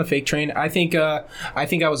stay on the fake train. I think I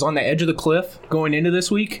was on the edge of the cliff going into this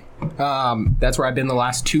week. That's where I've been the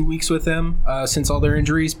last 2 weeks with them since all their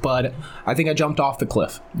injuries. But I think I jumped off the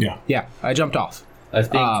cliff. Yeah, I jumped off. I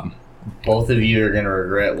think both of you are going to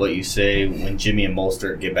regret what you say when Jimmy and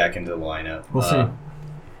Mostert get back into the lineup. We'll see.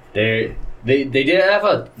 They have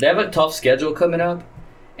a tough schedule coming up,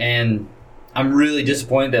 and I'm really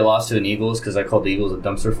disappointed they lost to an Eagles because I called the Eagles a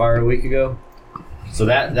dumpster fire a week ago. So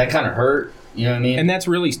that kind of hurt, you know what I mean? And that's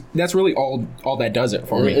really all that does it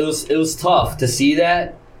for me. It was tough to see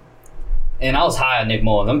that, and I was high on Nick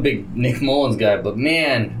Mullins. I'm a big Nick Mullins guy, but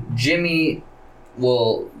man, Jimmy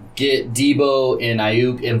will get Debo and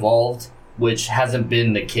Ayuk involved, which hasn't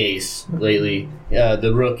been the case lately.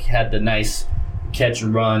 The Rook had the nice catch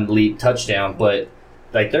and run leap touchdown, but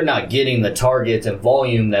they're not getting the targets and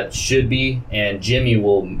volume that should be, and Jimmy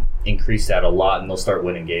will increase that a lot, and they'll start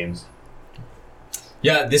winning games.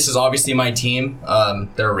 Yeah, this is obviously my team.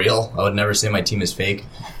 They're real. I would never say my team is fake,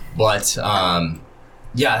 but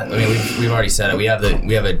yeah, I mean we've already said it. We have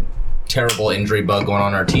a terrible injury bug going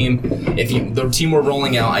on our team. The team we're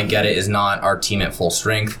rolling out, I get it, is not our team at full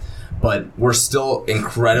strength, but we're still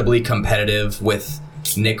incredibly competitive with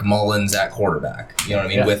Nick Mullins at quarterback. You know what I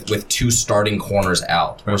mean? Yeah. With two starting corners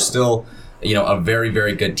out, we're still a very,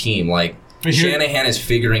 very good team. Like Shanahan is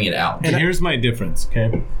figuring it out. And here's my difference.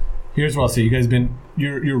 Okay, here's what I'll say. You guys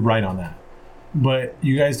you're right on that, but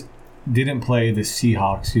you guys didn't play the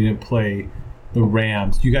Seahawks. You didn't play the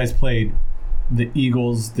Rams. You guys played the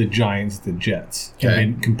Eagles, the Giants, the Jets. Okay.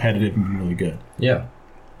 And been competitive and been really good. Yeah.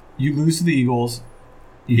 You lose to the Eagles.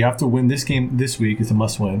 You have to win this game this week. It's a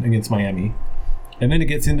must-win against Miami. And then it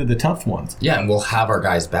gets into the tough ones. Yeah, and we'll have our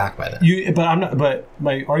guys back by then. But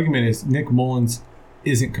my argument is Nick Mullins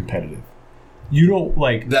isn't competitive. You don't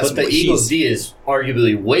like. But the Eagles' D is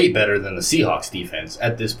arguably way better than the Seahawks' defense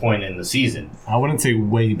at this point in the season. I wouldn't say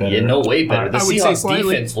way better. Yeah, no, way better. The I would say Seahawks'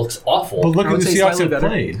 slightly. defense looks awful. But look I at would the say Seahawks slightly have better.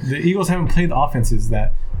 played. The Eagles haven't played the offenses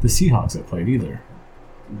that the Seahawks have played either.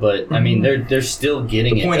 But I mean, they're still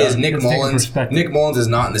getting it. The point is, Let's take Nick Mullins is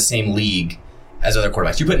not in the same league as other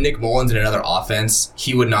quarterbacks. You put Nick Mullins in another offense,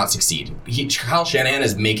 he would not succeed. Kyle Shanahan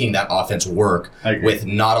is making that offense work with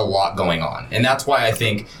not a lot going on. And that's why I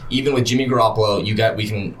think, even with Jimmy Garoppolo, we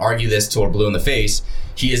can argue this till we're blue in the face,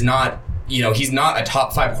 he is not, he's not a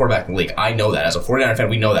top 5 quarterback in the league. I know that. As a 49er fan,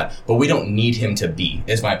 we know that. But we don't need him to be,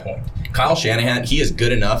 is my point. Kyle Shanahan, he is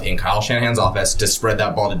good enough in Kyle Shanahan's offense to spread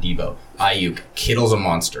that ball to Debo. Ayuk, Kittle's a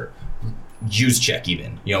monster. Juszczyk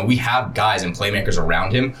even. We have guys and playmakers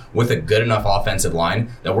around him with a good enough offensive line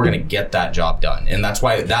that we're going to get that job done. And that's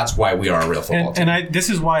why we are a real football team. And this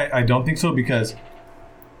is why I don't think so, because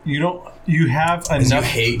you have enough. You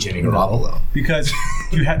hate Jimmy Garoppolo. Because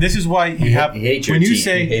this is why you have. He hates your when you team.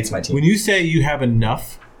 say He hates my team. When you say you have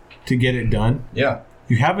enough to get it done, Yeah.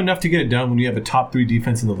 you have enough to get it done when you have a top 3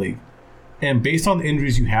 defense in the league. And based on the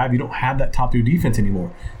injuries you don't have that top 3 defense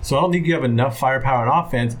anymore. So I don't think you have enough firepower on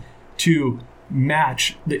offense to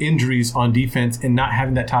match the injuries on defense and not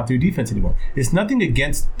having that top 3 defense anymore. It's nothing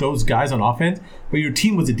against those guys on offense, but your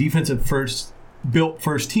team was a defensive built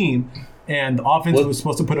first team, and the offense was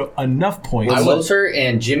supposed to put up enough points. With Loser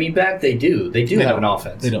and Jimmy back, they do have an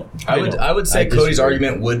offense. They don't. I would say I Cody's disagree.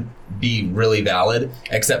 argument would be really valid,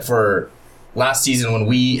 except for last season when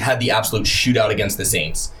we had the absolute shootout against the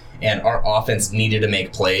Saints, and our offense needed to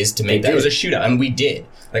make plays to make that. It was a shootout, and we did.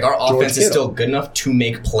 Our offense is still good enough to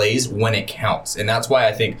make plays when it counts, and that's why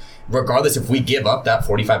I think, regardless if we give up that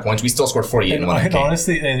 45 points, we still scored 48 and won that game.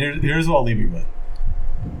 Honestly, and here's what I'll leave you with.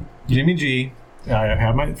 Jimmy G, I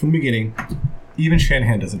have from the beginning. Even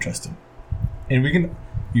Shanahan doesn't trust him, and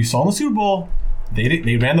you saw in the Super Bowl,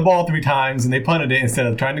 they ran the ball 3 times and they punted it instead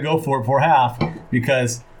of trying to go for it for half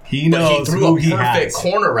because he knows he threw who a he perfect has.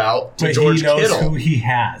 corner route to But George he knows Kittle. who he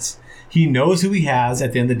has. He knows who he has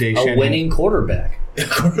at the end of the day. A winning quarterback.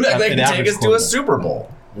 Quarterback that An can take average us to a quarterback. Super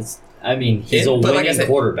Bowl. He's a But winning like I said,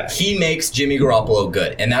 quarterback. He makes Jimmy Garoppolo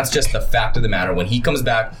good, and that's just the fact of the matter. When he comes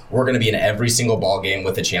back, we're going to be in every single ball game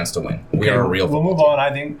with a chance to win. We are a real We'll football move team. on.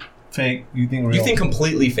 I think fake. You think real? You think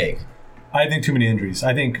completely fake. I think too many injuries.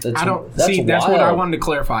 I think I don't see. That's what I wanted to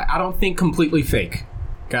clarify. I don't think completely fake.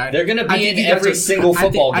 Okay, They're going to I be think in you guys every are- single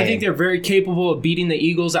football game. I think they're very capable of beating the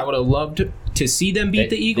Eagles. I would have loved to see them beat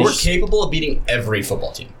the We're Eagles. capable of beating every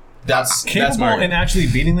football team. That's capable my and actually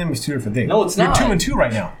beating them is two different things. No, it's not. You're 2-2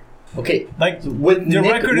 right now. Okay, Like with your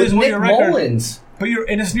Nick, record with is what Nick your record. Mullins But you're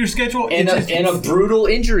in your schedule. and it's just- a brutal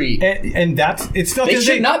injury. and that's it's still They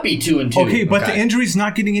should not be 2-2. Okay, but Okay. the injury's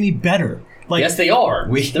not getting any better. Like Yes, they are.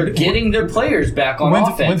 They're getting their players back on when's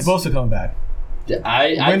offense. Bosa coming back?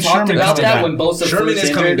 I when's talked Sherman about coming that back? when Bosa Sherman first is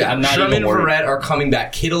coming injured. back. I'm not Sherman even and worried. Verrett are coming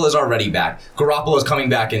back. Kittle is already back. Garoppolo is coming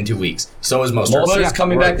back in 2 weeks. So is Mostert. Mostert's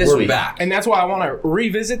coming We're- back this we're week. back. And that's why I want to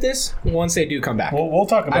revisit this once they do come back. We'll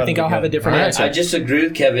talk about. I think it I'll have a again. different answer. I just agree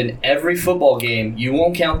with Kevin. Every football game, you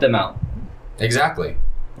won't count them out. Exactly.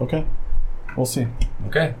 Okay, we'll see.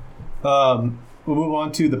 Okay. We'll move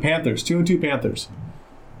on to the Panthers. 2-2 Panthers.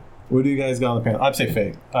 What do you guys got on the Panthers? I'd say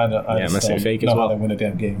fake. I'm gonna say fake as know well. how they win a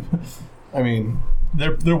damn game. I mean,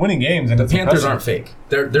 they're winning games, and The it's Panthers impressive. aren't fake.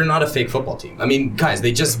 They're not a fake football team. I mean, guys,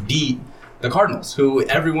 they just beat the Cardinals, who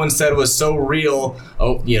everyone said was so real.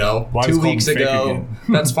 Oh, Why 2 is weeks Colton fake ago. again?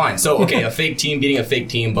 That's fine. So, okay, a fake team beating a fake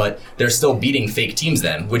team, but they're still beating fake teams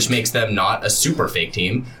then, which makes them not a super fake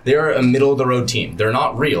team. They're a middle of the road team. They're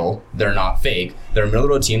not real. They're not fake. They're a middle of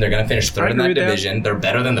the road team. They're going to finish third in agree that with that. division. They're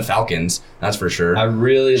better than the Falcons. That's for sure. I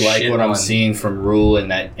really like Shit what I'm on- seeing from Rule in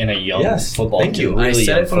a young football thank team. you. I Really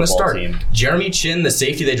said young it from the football start. team. Jeremy Chin, the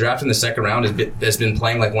safety they drafted in the second round, has been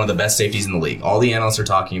playing like one of the best safeties in the league. All the analysts are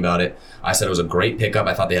talking about it. I said it was a great pickup.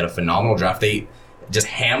 I thought they had a phenomenal draft. They just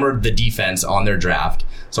hammered the defense on their draft.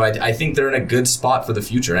 So I think they're in a good spot for the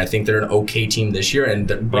future. And I think they're an okay team this year. And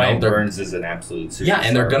Brian they're, Burns is an absolute superstar. yeah,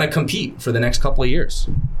 and they're going to compete for the next couple of years.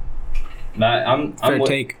 I'm Fair with,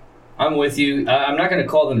 take. I'm with you. I'm not going to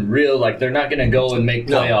call them real. Like they're not going to go and make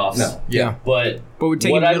playoffs. No. Yeah. But But we're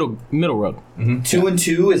taking what I- middle road.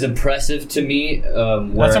 2-2 is impressive to me.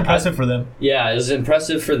 That's impressive for them. Yeah, it was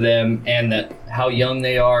impressive for them and that how young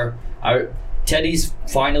they are. Teddy's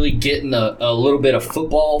finally getting a little bit of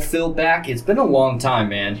football feel back. It's been a long time,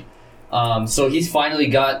 man. So he's finally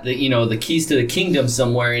got the keys to the kingdom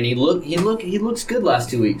somewhere, and he looks good last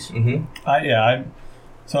 2 weeks.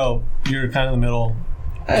 So you're kind of in the middle.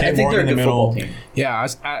 I think Morgan they're a in the good middle. football team. Yeah,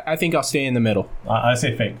 I think I'll stay in the middle. I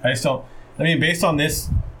say fake. I just don't. I mean, based on this,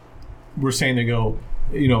 we're saying they go,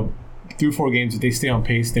 through 4 games. If they stay on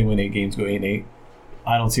pace, they win 8 games, go 8-8.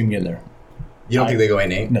 I don't see them getting there. You don't think they go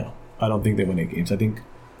 8-8? No, I don't think they win 8 games. I think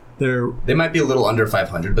They might be a little under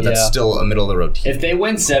 500, but that's Yeah. still a middle of the road team. If they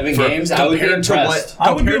win 7 games, I would be Compared to impressed. I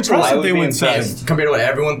would be compared to impressed what- if they I would win be 7. impressed. compared to what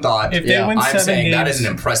everyone thought. If they Yeah, win I'm 7 saying games, that is an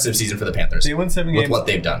impressive season for the Panthers. they win 7 games with what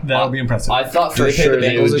they've done. That would be impressive. I thought Do for they pay sure the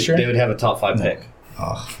they Bengals would, this year? they would have a top 5 pick.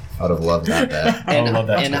 Oh, I would have loved that bet. I would love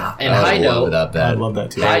that. And too. high note, that bet. I'd love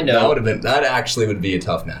that too. I know. That would have been. That actually would be a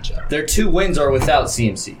tough matchup. their 2 wins are without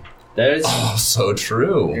CMC. That is, Oh, so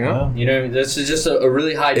true. Yeah. this is just a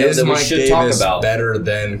really high note Is that we Mike should talk Davis about. better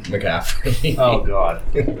than McCaffrey? Oh God.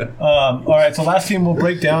 All right, so last team we'll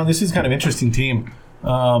break down. This is kind of interesting team.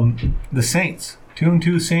 The Saints,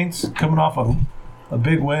 2-2 Saints, coming off a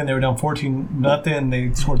big win. They were down 14-0.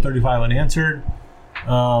 They scored 35 unanswered.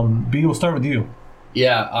 B, we'll start with you.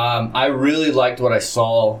 Yeah, I really liked what I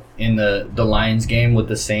saw in the Lions game with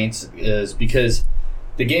the Saints is because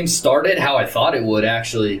the game started how I thought it would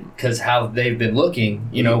actually because how they've been looking.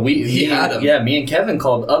 He had 'em. Me and Kevin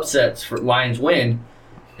called upsets for Lions win,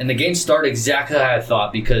 and the game started exactly how I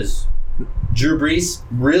thought because Drew Brees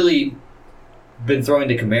really been throwing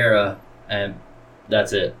to Kamara, and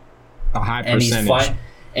that's it. A high And he's percentage. fine.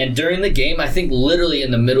 And during the game, I think literally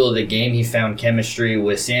in the middle of the game, he found chemistry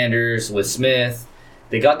with Sanders, with Smith.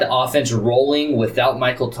 They got the offense rolling without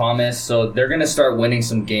Michael Thomas, so they're going to start winning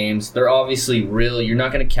some games. They're obviously real. You're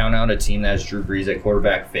not going to count out a team that has Drew Brees at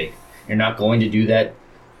quarterback fake. You're not going to do that.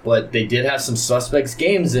 But they did have some suspects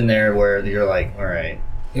games in there where you're like, all right,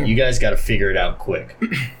 you guys got to figure it out quick.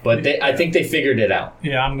 But I think they figured it out.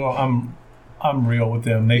 Yeah, I'm real with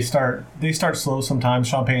them. They start slow sometimes.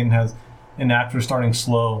 Sean Payton has an knack for starting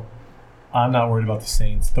slow. I'm not worried about the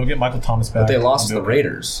Saints. They'll get Michael Thomas back. But they lost to They'll the be okay.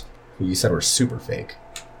 Raiders, who you said were super fake.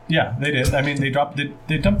 Yeah, they did. I mean, they dropped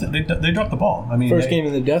the ball. I mean, First game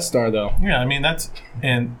of the Death Star, though. Yeah, I mean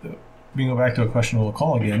and we can go back to a questionable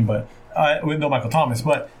call again, but with no Michael Thomas.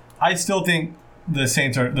 But I still think the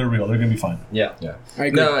Saints they're real. They're going to be fine. Yeah. Yeah. I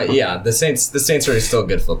agree. No, yeah, the Saints are still a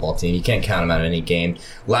good football team. You can't count them out of any game.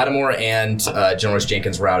 Lattimore and Janoris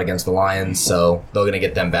Jenkins were out against the Lions, so they're going to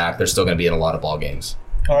get them back. They're still going to be in a lot of ball games.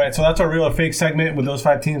 All right, so that's our real or fake segment with those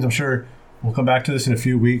 5 teams. I'm sure we'll come back to this in a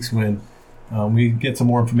few weeks when we get some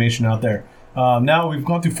more information out there. Now we've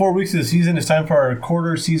gone through 4 weeks of the season. It's time for our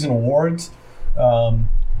quarter season awards.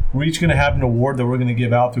 We're each going to have an award that we're going to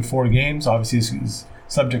give out through 4 games. Obviously, this is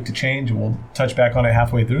subject to change, and we'll touch back on it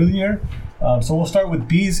halfway through the year. So we'll start with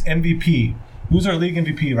B's MVP. Who's our league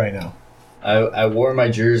MVP right now? I wore my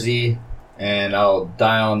jersey, and I'll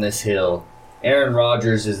die on this hill. Aaron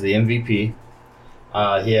Rodgers is the MVP.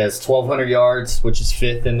 He has 1,200 yards, which is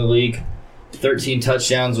 5th in the league. 13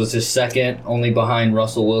 touchdowns was his second, only behind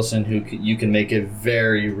Russell Wilson, who you can make a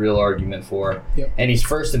very real argument for. Yep. And he's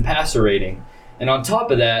first in passer rating. And on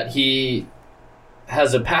top of that, he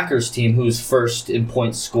has a Packers team who's first in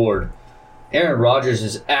points scored. Aaron Rodgers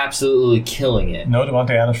is absolutely killing it. No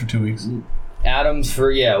Devontae Adams for 2 weeks. Adams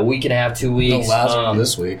for, a week and a half, 2 weeks. No Lazard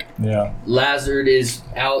this week. Yeah. Lazard is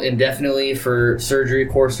out indefinitely for surgery,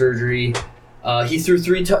 core surgery. He threw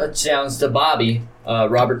 3 touchdowns to Bobby,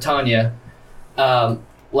 Robert Tanya,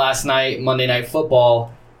 last night, Monday Night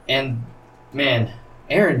Football. And, man,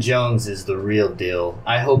 Aaron Jones is the real deal.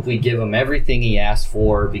 I hope we give him everything he asked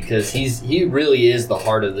for because he really is the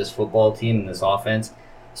heart of this football team and this offense,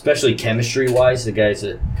 especially chemistry-wise. The guy's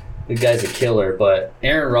a killer. But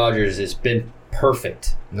Aaron Rodgers has been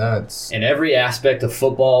perfect Nuts. in every aspect of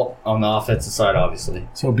football on the offensive side, obviously.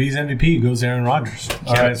 So B's MVP goes Aaron Rodgers.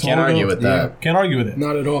 Can't argue with that. Can't argue with it.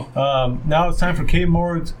 Not at all. Now it's time for Cade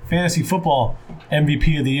Morgan's Fantasy Football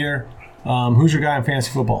MVP of the year. Who's your guy in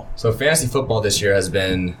fantasy football? So fantasy football this year has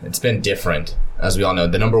been different, as we all know.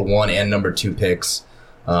 The number 1 and number 2 picks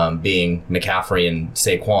being McCaffrey and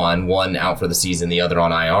Saquon, one out for the season, the other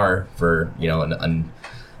on IR for an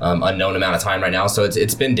unknown amount of time right now. So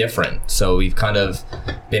it's been different. So we've kind of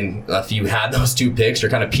been, if you had those 2 picks,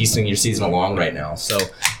 you're kind of piecing your season along right now. So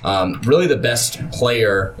really the best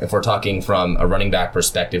player, if we're talking from a running back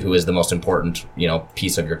perspective, who is the most important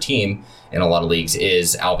piece of your team in a lot of leagues,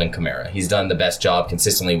 is Alvin Kamara. He's done the best job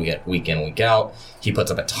consistently week in, week out. He puts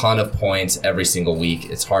up a ton of points every single week.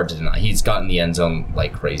 It's hard to deny. He's gotten the end zone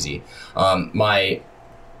like crazy. My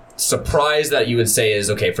surprise that you would say is,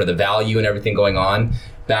 okay, for the value and everything going on,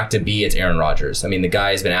 back to B, it's Aaron Rodgers. I mean, the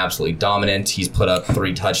guy has been absolutely dominant. He's put up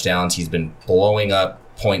 3 touchdowns. He's been blowing up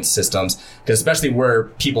point systems, because especially where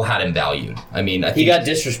people had him valued. I mean, I think he got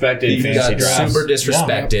disrespected. He in fantasy got drafts. super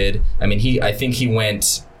disrespected. Yeah. I mean, I think he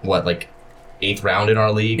went 8th round in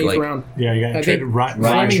our league. 8th round. Yeah, you got I traded think right.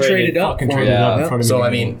 Ryan traded up. Fucking for traded him. up in Yep. front of So me. I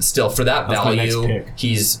mean, still for that That's my next value, pick.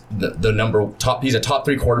 he's the number top. He's a top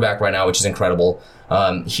 3 quarterback right now, which is incredible.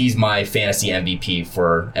 He's my fantasy MVP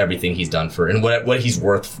for everything he's done for and what he's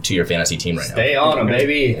worth to your fantasy team right now. Stay on him,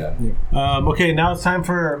 baby. Yeah. Okay, now it's time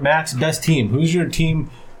for Mac's best team. Who's your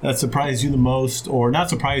team that surprised you the most, or not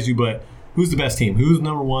surprised you, but who's the best team? Who's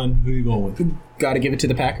number 1? Who are you going with? Got to give it to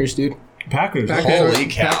the Packers, dude. Packers. Holy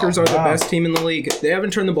cow. Packers are the Wow. best team in the league. They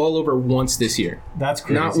haven't turned the ball over once this year. That's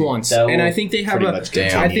crazy. Not once. That And will I think they have pretty a. much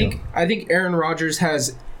I continue. think Aaron Rodgers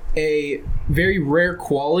has a very rare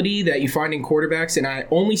quality that you find in quarterbacks, and I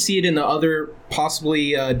only see it in the other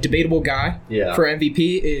possibly debatable guy for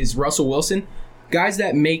MVP is Russell Wilson. Guys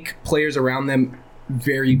that make players around them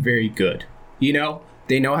very, very good. They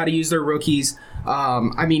know how to use their rookies.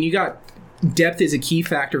 I mean, you got depth is a key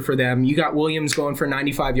factor for them. You got Williams going for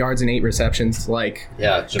 95 yards and 8 receptions.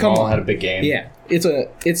 Yeah, Come Jamal on. had a big game. Yeah, it's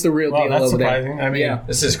the real Wow, deal that's over surprising. there. I mean, yeah.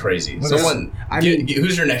 This is crazy. Well, Someone,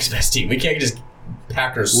 who's your next best team? We can't just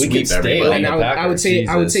Packers We sweep could stay everybody. on And the I would say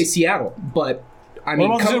Packers, Seattle, but I What mean,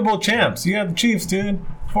 about the Super Bowl champs? You got the Chiefs, dude.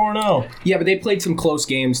 4-0. yeah, but they played some close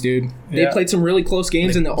games, dude. They Yeah. played some really close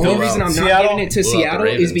games, and the only blew reason out I'm not Seattle. giving it to Blew out the Seattle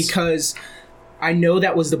is Ravens. because I know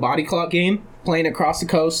that was the body clock game, playing across the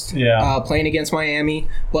coast, Yeah. playing against Miami,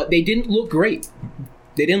 but they didn't look great.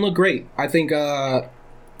 I think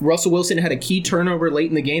Russell Wilson had a key turnover late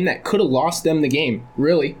in the game that could have lost them the game.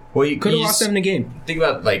 Really, Well, you could have you lost them the game. Think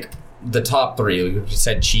about the top 3. We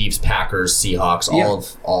said Chiefs, Packers, Seahawks,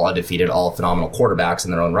 all undefeated, all phenomenal quarterbacks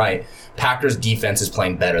in their own right. Packers defense is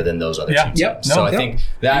playing better than those other Yeah. teams. Yep. So No, I yeah. think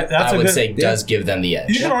that That's I a would good- say does give them the You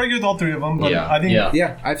edge. can argue with all 3 of them, but Yeah. I think Yeah.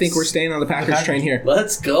 Yeah, I think we're staying on the Packers Packers. train here.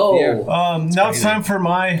 Let's go. Yeah. Now it's time for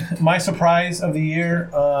my surprise of the year.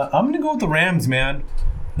 I'm going to go with the Rams, man.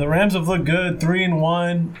 The Rams have looked good,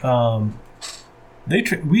 3-1.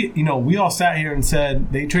 We all sat here and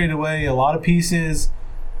said they traded away a lot of pieces.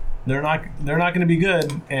 They're not going to be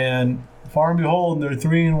good, and far and behold, they're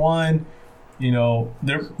 3-1.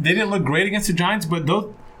 They didn't look great against the Giants, but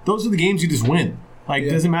those are the games you just win. It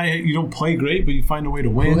doesn't matter, you don't play great, but you find a way to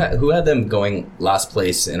win. Who had them going last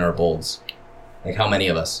place in our bolds? How many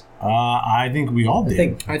of us? I think we all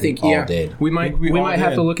did. I think all yeah, did. we might I think we all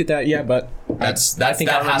have did. to look at that. Yeah, but That I has to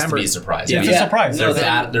remember. be a surprise. Yeah. It's a surprise. They're,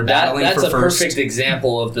 they're battling that's for a first. perfect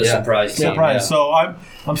example of the Yeah. surprise team. Surprise. yeah. So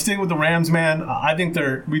I'm sticking with the Rams, man. I think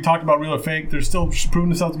we talked about real or fake. They're still proving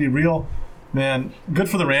themselves to be real. Man, good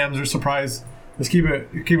for the Rams. They're surprised. Let's keep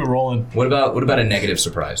it rolling. What about a negative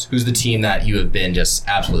surprise? Who's the team that you have been just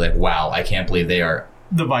absolutely like, wow, I can't believe they are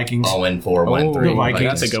The Vikings. 0-4, 1-3? the Vikings.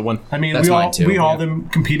 That's a good one. I mean, That's mine too, we all yeah. them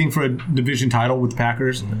competing for a division title with the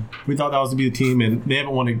Packers. We thought that was to be the team, and they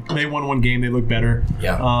haven't won. They won one game. They look better.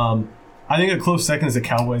 Yeah. I think a close second is the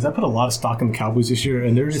Cowboys. I put a lot of stock in the Cowboys this year,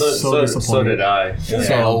 and they're just so disappointing. So did I.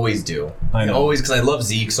 I always do. I know. Always, because I love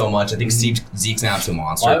Zeke so much. I think Zeke's an absolute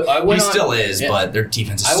monster. I went he on- still is, yeah. but their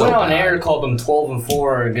defense is I so went on bad. air, called them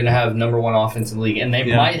 12-4, and going to have number one offensive league, and they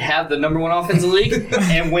Yeah. might have the number one offensive league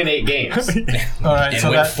and win 8 games. All right, and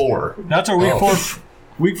so win 4. that's our week Oh. 4.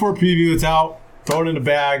 Week 4 preview. It's out. Throw it in the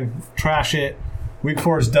bag. Trash it. Week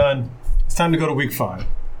 4 is done. It's time to go to week 5.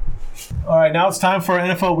 All right, now it's time for our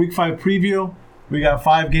NFL Week 5 preview. We got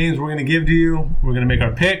 5 games we're going to give to you. We're going to make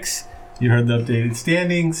our picks. You heard the updated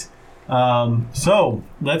standings. So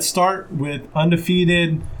let's start with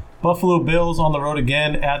undefeated Buffalo Bills on the road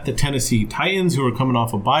again at the Tennessee Titans, who are coming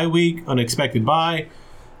off a bye week, unexpected bye.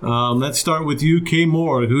 Let's start with you, K.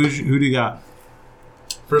 Moore. Who do you got?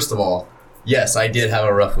 First of all, yes, I did have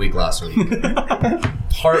a rough week last week.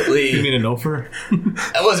 Partly, You mean an offer?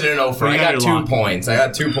 it wasn't an offer. Well, I you got got 2 your lock. points. I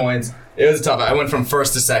got 2 points. It was tough. I went from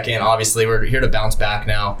first to second. Obviously, we're here to bounce back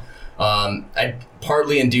now. I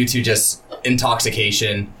partly and due to just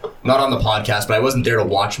intoxication, not on the podcast, but I wasn't there to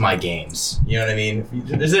watch my games. You know what I mean?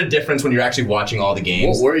 There's a difference when you're actually watching all the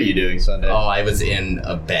games. What were you doing Sunday? Oh, I was in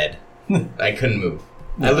a bed. I couldn't move.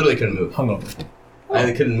 I literally couldn't move. Hungover.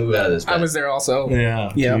 I couldn't move out of this bed. I was there also.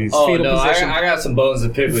 Yeah. Yeah. geez. Oh, fetal no, position. I got some bones to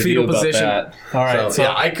pick with Fetal you about position. that. All right. So,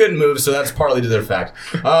 yeah, I couldn't move, so that's partly to their fact.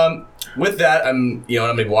 With that, I'm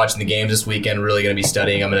going to be watching the games this weekend. Really going to be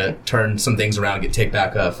studying. I'm going to turn some things around and take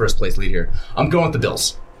back first place lead here. I'm going with the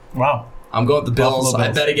Bills. Wow. I'm going with the Bills. Buffalo I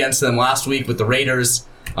Bills. bet against them last week with the Raiders.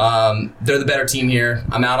 They're the better team here.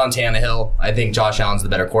 I'm out on Tannehill. I think Josh Allen's the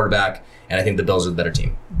better quarterback, and I think the Bills are the better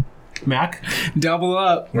team. Mac? Double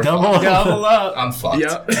up. Double up. Double up. I'm fucked.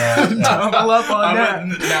 Yep. Double up on that. I'm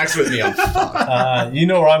with Max with me. I'm fucked. You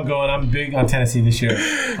know where I'm going. I'm big on Tennessee this year.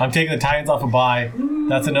 I'm taking the Titans off a bye.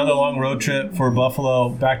 That's another long road trip for Buffalo,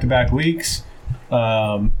 back-to-back weeks.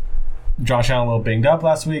 Josh Allen a little banged up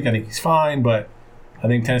last week. I think he's fine, but I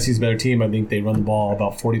think Tennessee's a better team. I think they run the ball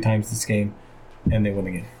about 40 times this game, and they win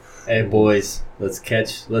the game. Hey boys, let's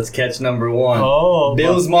catch number 1. Oh,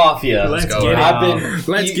 Bills Mafia. Let's go. get it. I've been.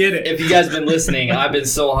 Let's get it. If you guys been listening, I've been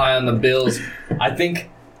so high on the Bills. I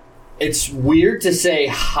think it's weird to say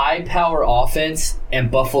high power offense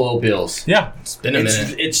and Buffalo Bills. Yeah. It's been a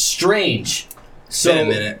minute. It's strange. So Been a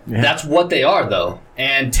minute. that's what they are, though.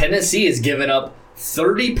 And Tennessee has given up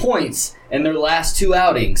 30 points in their last 2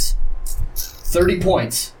 outings. 30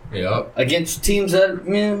 points Yep. against teams that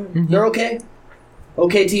they're okay.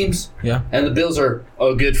 Okay teams. Yeah. And the Bills are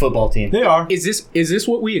a good football team. They are. Is this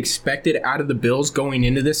what we expected out of the Bills going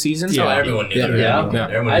into this season? Oh, everyone knew that. Yeah.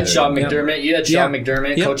 Everyone I had knew Sean that. McDermott. You had Sean Yeah.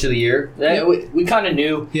 McDermott, Yep. Coach of the Year. Yep. We kind of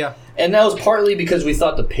knew. Yeah. And that was partly because we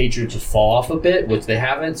thought the Patriots would fall off a bit, which they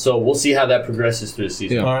haven't. So we'll see how that progresses through the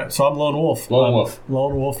season. Yeah. All right, so I'm Lone Wolf. Lone Wolf.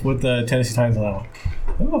 Lone Wolf with the Tennessee Titans on that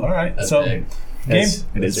one. Oh, all right. That's so big. game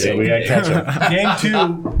It is big. We got to catch up.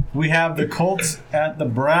 Game 2, we have the Colts at the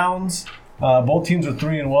Browns. Both teams are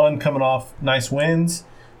 3-1, coming off nice wins.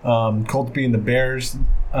 Colts beating the Bears,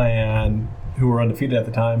 and who were undefeated at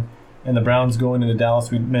the time, and the Browns going into Dallas.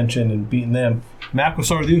 We mentioned and beating them. Mac, we'll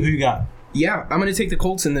start with you. Who you got? Yeah, I'm going to take the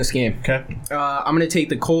Colts in this game. Okay. I'm going to take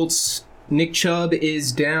the Colts. Nick Chubb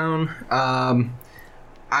is down.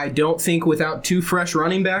 I don't think without 2 fresh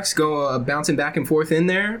running backs bouncing back and forth in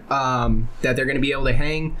there that they're going to be able to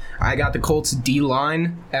hang. I got the Colts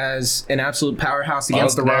D-line as an absolute powerhouse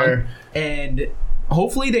against the run. And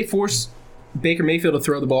hopefully they force Baker Mayfield to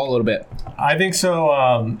throw the ball a little bit. I think so.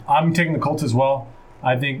 I'm taking the Colts as well.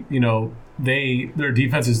 I think, their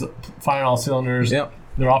defense is firing all cylinders. Yep.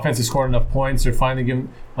 Their offense has scored enough points. They're finally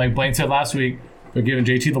giving, like Blaine said last week, they're giving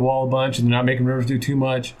JT the ball a bunch, and they're not making Rivers do too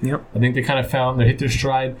much. Yep. I think they kind of hit their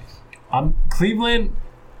stride. Cleveland,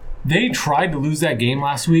 they tried to lose that game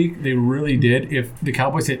last week. They really did. If the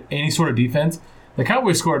Cowboys had any sort of defense, the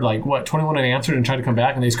Cowboys scored 21 unanswered and tried to come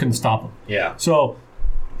back, and they just couldn't stop them. Yeah. So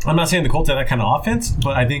I'm not saying the Colts have that kind of offense,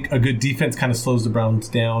 but I think a good defense kind of slows the Browns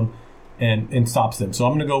down and stops them. So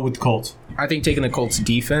I'm going to go with the Colts. I think taking the Colts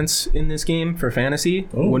defense in this game for fantasy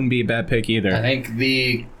wouldn't be a bad pick either. I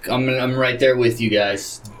think I'm right there with you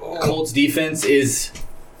guys. Colts defense is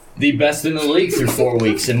the best in the league through 4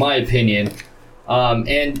 weeks, in my opinion.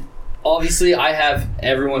 And obviously, I have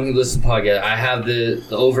everyone who listens to the podcast. I have the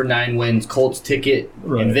over 9 wins Colts ticket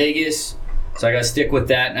Right. in Vegas, so I got to stick with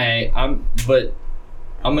that. And but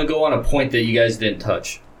I'm gonna go on a point that you guys didn't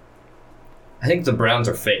touch. I think the Browns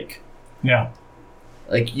are fake. Yeah.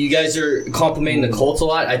 Like, you guys are complimenting the Colts a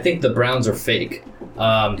lot. I think the Browns are fake.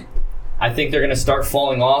 I think they're going to start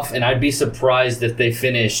falling off, and I'd be surprised if they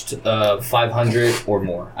finished 500 or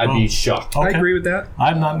more. I'd be shocked. Okay. I agree with that.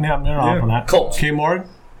 I'm not off on that. Colts. Okay, Morgan?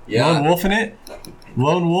 Yeah. Lone wolf in it?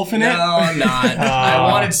 Lone wolf in No, it? I'm not.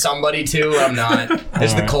 I wanted somebody to. I'm not.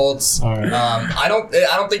 It's the right. Colts. All right. I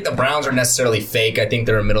don't think the Browns are necessarily fake. I think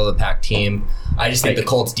they're a middle of the pack team. I just think the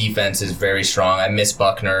Colts defense is very strong. I miss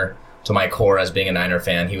Buckner to my core as being a Niner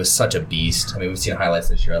fan. He was such a beast. I mean, we've seen highlights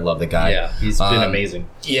this year. I love the guy. Yeah, he's been amazing.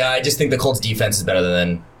 Yeah, I just think the Colts defense is better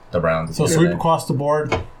than the Browns. So sweep across the board.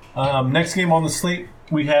 Next game on the slate,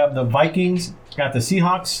 we have the Vikings got the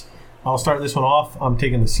Seahawks. I'll start this one off. I'm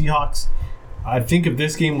taking the Seahawks. I think if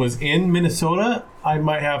this game was in Minnesota, I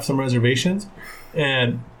might have some reservations.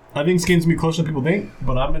 And I think this game's going to be closer than people think,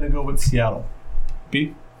 but I'm going to go with Seattle.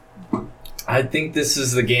 B? I think this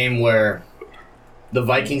is the game where the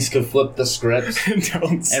Vikings could flip the script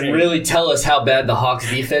and really tell us how bad the Hawks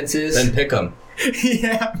defense is. Then pick them.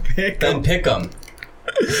 Yeah, pick Then pick them.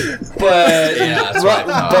 But Yeah, that's right.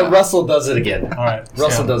 but Russell does it again. All right. Russell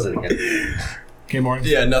Seattle. does it again. Okay, Morgan.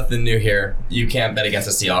 Yeah, nothing new here. You can't bet against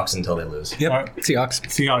the Seahawks until they lose. Yep. All right. Seahawks.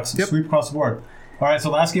 Seahawks. Yep. Sweep across the board. All right,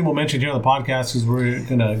 so last game we'll mention here on the podcast because we're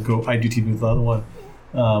going to go IGTV with the other one.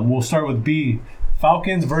 We'll start with B.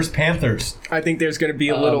 Falcons versus Panthers. I think there's going to be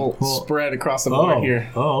a little spread across the board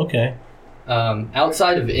here. Oh, okay.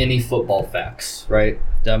 Outside of any football facts, right?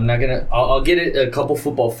 I'm not gonna. I'll get it a couple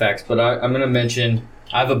football facts, but I'm gonna mention.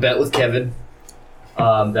 I have a bet with Kevin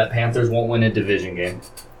that Panthers won't win a division game,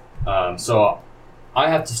 so I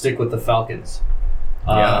have to stick with the Falcons.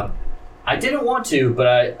 Yeah. I didn't want to, but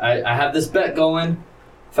I have this bet going.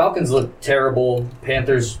 Falcons look terrible.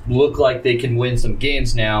 Panthers look like they can win some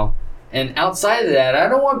games now. And outside of that, I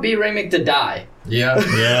don't want B. Ramick to die. Yeah.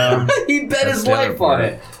 Yeah. He bet his the other life on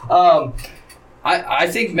it. I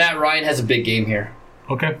think Matt Ryan has a big game here.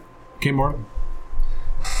 Okay. Okay, Morgan.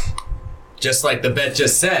 Just like the bet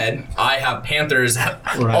just said, I have Panthers.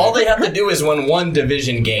 Right. All they have to do is win one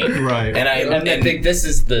division game. Right. And I think this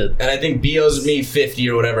is the. And I think B owes me 50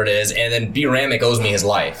 or whatever it is, and then B. Ramick owes me his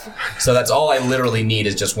life. So that's all I literally need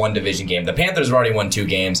is just one division game. The Panthers have already won 2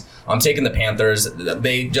 games. I'm taking the Panthers.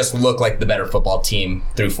 They just look like the better football team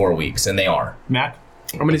through 4 weeks, and they are. Mac?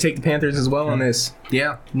 I'm going to take the Panthers as well on this.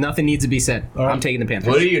 Yeah, nothing needs to be said. All right. I'm taking the Panthers.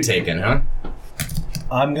 What are you taking, huh?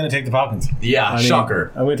 I'm going to take the Falcons. Yeah,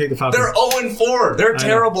 shocker. I'm going to take the Falcons. They're 0-4. They're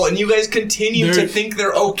terrible, and you guys continue They're- to think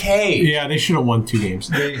they're okay. Yeah, they should have won 2 games.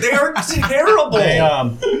 They terrible.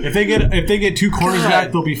 if they get 2 corners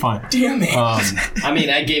back, they'll be fine. Damn it. I mean,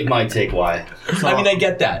 I gave my take why. I mean, I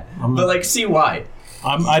get that, but like, see why?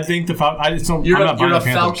 I think the Falcons. You're I'm not buying a the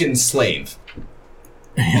Panthers. Falcon slave.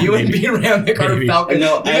 You and B. Ramick are Maybe. Falcons.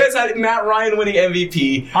 No, You guys had Matt Ryan winning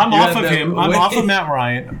MVP. I'm You off had of them him. I'm winning- off of Matt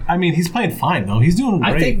Ryan. I mean, he's playing fine though. He's doing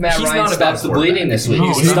great. I think Matt He's Ryan not a stops bad the bleeding this week. No,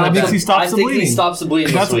 He he stops stops the I think bleeding. he stops the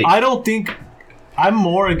bleeding That's this week. I don't think. I'm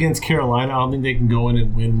more against Carolina. I don't think they can go in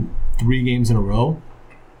and win 3 games in a row.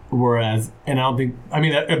 Whereas, and I don't think. I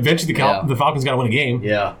mean, eventually the Falcons got to win a game.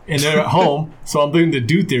 Yeah. And they're at home, so I'm doing the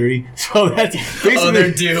due theory. So that's basically. Oh,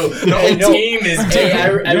 they're due. The whole No. team is due. Hey,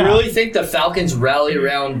 I Yeah. really think the Falcons rally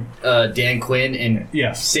around Dan Quinn and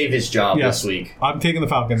Yes. save his job Yes. this week. I'm taking the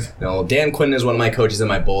Falcons. No, Dan Quinn is one of my coaches in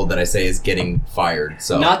my bold that I say is getting fired.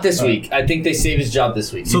 So Not this week. I think they save his job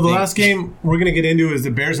this week. So the think- last game we're going to get into is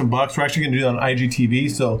the Bears and Bucks. We're actually going to do that on IGTV.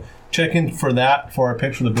 So check in for that for our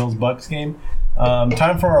picks for the Bills-Bucks game.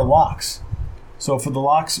 Time for our locks. So for the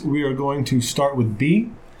locks, we are going to start with B.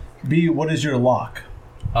 B, what is your lock?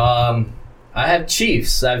 I have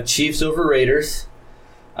Chiefs. I have Chiefs over Raiders.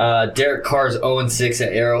 Derek Carr's 0-6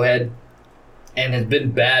 at Arrowhead and has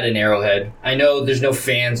been bad in Arrowhead. I know there's no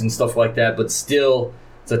fans and stuff like that, but still,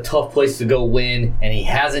 it's a tough place to go win, and he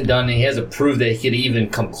hasn't done it. He hasn't proved that he could even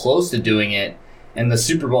come close to doing it, and the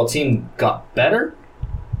Super Bowl team got better.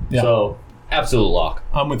 Yeah. So, absolute lock.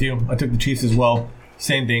 I'm with you. I took the Chiefs as well.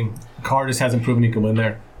 Same thing. Carr just hasn't proven he can win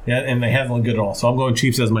there. Yeah, and they haven't looked good at all. So I'm going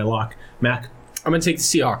Chiefs as my lock. Mac? I'm going to take the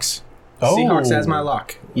Seahawks. Oh. Seahawks as my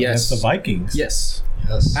lock. Yes. That's the Vikings. Yes.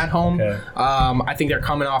 Yes. At home. Okay. I think they're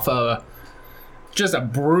coming off just a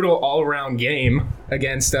brutal all-around game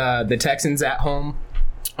against the Texans at home.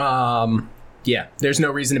 Yeah, there's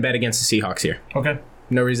no reason to bet against the Seahawks here. Okay.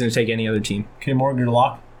 No reason to take any other team. Okay, Morgan, your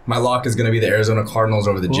lock? My lock is going to be the Arizona Cardinals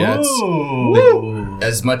over the Jets. Ooh.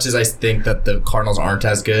 As much as I think that the Cardinals aren't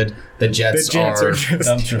as good, the Jets are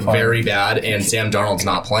Dumpster fire. very bad, and Sam Darnold's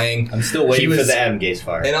not playing. I'm still waiting for the Adam Gase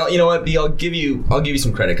fire. And you know what, B? I'll give you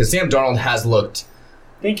some credit because Sam Darnold has looked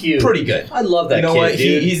Thank you. pretty good. I love that You know kid, what?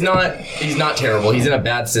 dude. He's not terrible. He's in a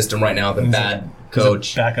bad system right now with a bad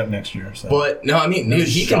coach. Back up next year. So. But no, I mean, dude,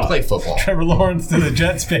 he can play football. Trevor Lawrence to the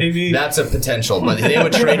Jets, baby. That's a potential, but they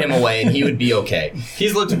would trade him away and he would be okay.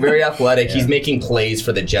 He's looked very athletic. He's making plays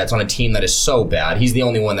for the Jets on a team that is so bad. He's the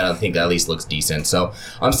only one that I think at least looks decent. So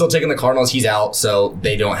I'm still taking the Cardinals. He's out, so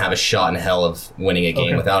they don't have a shot in hell of winning a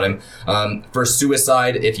game without him. For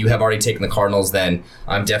suicide, if you have already taken the Cardinals, then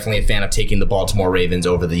I'm definitely a fan of taking the Baltimore Ravens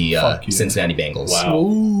over the Cincinnati Bengals. Wow.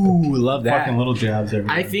 Ooh, love that. Fucking little jabs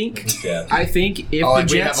everywhere. I think Yeah. if the like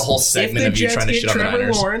we Jets have a whole segment if of you Jets trying to get shit on the Trevor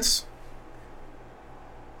Niners. Lawrence,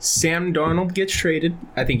 Sam Darnold gets traded.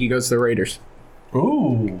 I think he goes to the Raiders.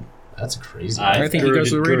 Ooh. That's crazy. I think he goes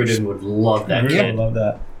to the Raiders. Gruden would love I that really kid. love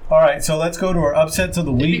that. All right, so let's go to our upsets of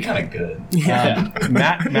the It'd be week. kind of good.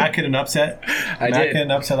 Matt hit an upset. Matt did. hit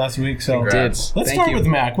an upset last week. So Congrats. let's Thank start you. with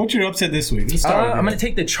Mac. What's your upset this week? Let's start with I'm you. going to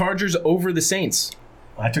take the Chargers over the Saints.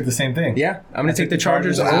 I took the same thing. Yeah, I'm going to take the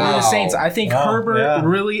Chargers over Wow. the Saints. I think Wow, Herbert yeah.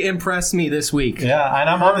 really impressed me this week. Yeah, and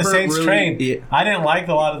I'm on the Herbert Saints really- train. yeah. I didn't like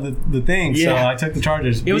a lot of the things, so Yeah. I took the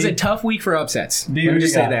Chargers. It was a tough week for upsets. B, Let who me you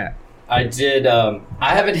just say got? that. I did. I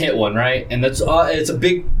haven't hit one, right? And that's it's a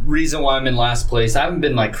big reason why I'm in last place. I haven't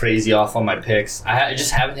been like crazy off on my picks. I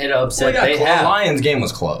just haven't hit an upset. Well, They the have. Lions game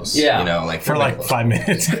was close. Yeah. You know, like for like close. 5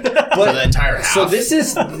 minutes. For the entire half. So this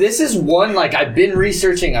is one like I've been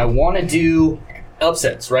researching. I want to do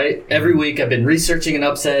upsets, right? Every week I've been researching an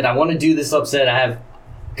upset. I want to do this upset. I have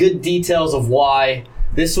good details of why.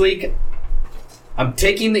 This week I'm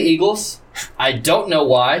taking the Eagles. I don't know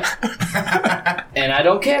why, and I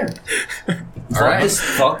don't care. right.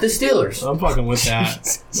 Fuck the Steelers. I'm fucking with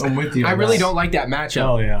that. I'm with you. I on really that. don't like that matchup.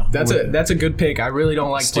 Oh, yeah. That's a good pick. I really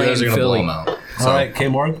don't like playing Steelers are going to blow Philly. them out. All right, K.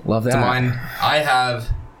 Morgan. Love that. To mine, I have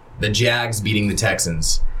the Jags beating the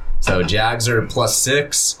Texans. So Jags are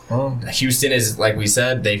 +6. Oh. Houston is, like we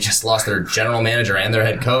said, they just lost their general manager and their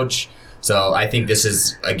head coach. So I think this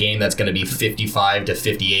is a game that's going to be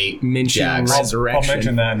 55-58 Minshew Jags. resurrection. I'll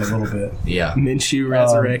mention that in a little bit. Yeah. Minshew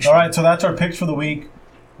resurrection. All right, so that's our picks for the week.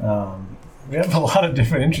 We have a lot of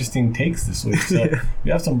different interesting takes this week, so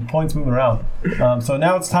we have some points moving around. So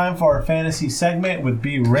now it's time for our fantasy segment with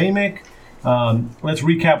B. Ramick. Let's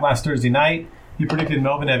recap last Thursday night. He predicted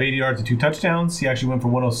Melvin to have 80 yards and 2 touchdowns. He actually went for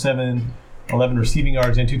 107, 11 receiving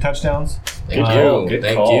yards and 2 touchdowns. Thank call. you. Good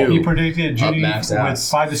Thank call. you. He predicted Judy Max with ass.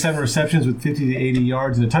 5 to 7 receptions with 50 to 80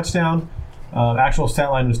 yards and a touchdown. Actual stat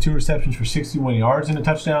line was 2 receptions for 61 yards and a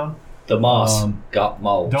touchdown. The Moss Um, got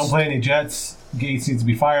mauled. Don't play any Jets. Gates needs to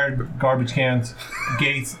be fired. Garbage cans.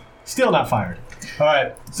 Gates still not fired. All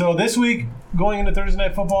right. So this week, going into Thursday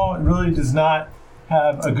Night Football, it really does not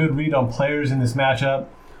have a good read on players in this matchup.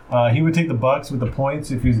 He would take the Bucks with the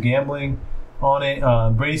points if he was gambling on it.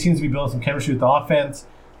 Brady seems to be building some chemistry with the offense.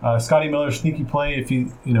 Scotty Miller, sneaky play if he,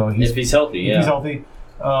 if he's healthy, if he's yeah. healthy.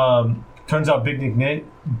 Turns out Big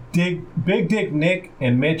Dick Nick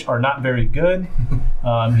and Mitch are not very good.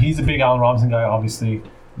 He's a big Allen Robinson guy, obviously.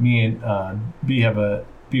 Me and B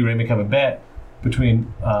Ramick have a bet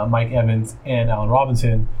between Mike Evans and Allen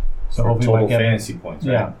Robinson. So For hopefully total Mike Evans. fantasy points,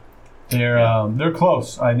 right? Yeah, they're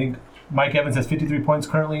close. I think Mike Evans has 53 points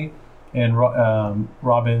currently, and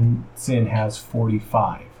Robinson has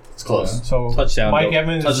 45. It's close. So Touchdown. Mike though.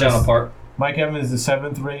 Evans is Touchdown just- apart. Mike Evans is the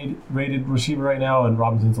 7th rated receiver right now, and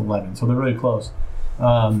Robinson's 11. So they're really close.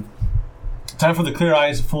 Time for the clear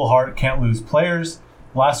eyes, full heart, can't lose players.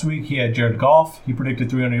 Last week he had Jared Goff. He predicted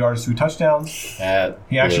 300 yards, 2 touchdowns.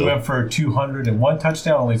 He actually went for 201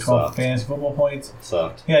 touchdown, only 12 Sucked. fantasy football points.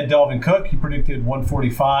 Sucked. He had Dalvin Cook. He predicted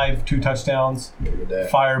 145, 2 touchdowns.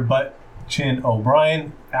 Fire butt chin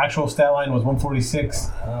O'Brien. Actual stat line was 146,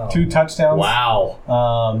 2 touchdowns. Wow.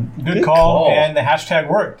 Good call, and the hashtag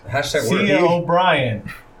worked. Hashtag See ya, O'Brien.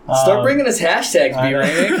 Start bringing us hashtags, I B. know.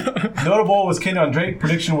 Ramick. Notable was Kenyon Drake.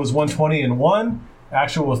 Prediction was 120 and 1.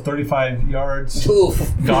 Actual was 35 yards.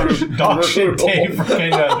 Oof. Dog shit day for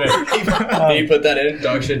Kenyon Drake. Can you put that in?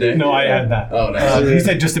 Dog shit day? No, I added that. Oh, nice. He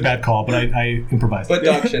said just a bad call, but I improvised. But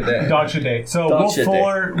dog shit day. Dog shit day. So Dog Will shit day.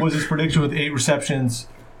 Fuller was his prediction with 8 receptions,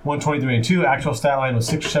 123 and 2. Actual stat line was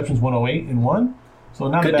 6 receptions, 108 and 1. So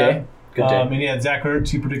not Good bad. day. Good day. And he had Zach Ertz.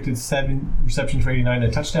 He predicted 7 receptions for 89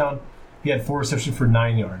 and a touchdown. He had 4 receptions for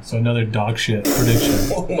 9 yards. So another dog shit prediction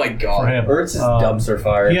Oh my for god. him. Ertz is dumpster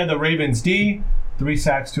fire. He had the Ravens D, 3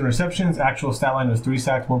 sacks, 2 interceptions. Actual stat line was 3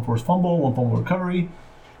 sacks, 1 forced fumble, 1 fumble recovery.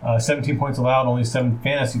 17 points allowed, only 7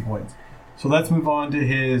 fantasy points. So let's move on to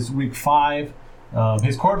his week 5.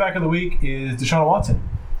 His quarterback of the week is Deshaun Watson.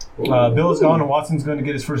 Bill is gone, and Watson's going to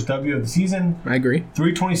get his first W of the season. I agree.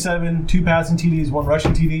 327, 2 passing TDs, 1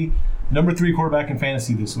 rushing TD. Number 3 quarterback in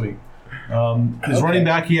fantasy this week. His running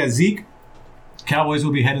back, he has Zeke. Cowboys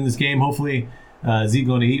will be heading this game. Hopefully, Zeke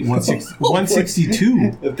going to eat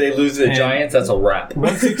 162. If they lose to the Giants, that's a wrap.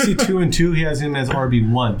 162 and 2. He has him as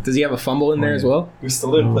RB1. Does he have a fumble in there as well? We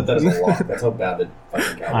still didn't put that as a lock. That's how bad the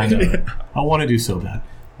fucking I Cowboys know. I want to do so bad.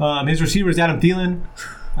 His receiver is Adam Thielen.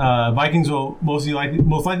 Vikings will most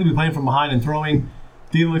likely be playing from behind and throwing.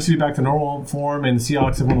 Thielen looks to be back to normal form, and the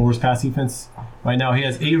Seahawks have one of the worst pass defense right now. He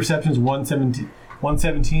has 8 receptions,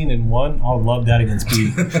 117 and 1. I'll love that against B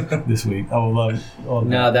this week. I will love it.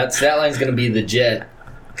 No, that line's going to be the Jet,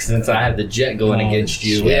 since I have the Jet going against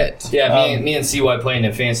you. Jet. Yeah, me and CY playing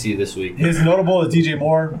in fantasy this week. His notable is DJ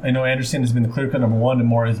Moore. I know Anderson has been the clear-cut number 1, and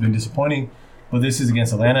Moore has been disappointing. But this is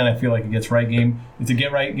against Atlanta, and I feel like it's a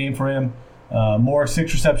get-right game for him. Moore,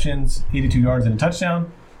 6 receptions, 82 yards, and a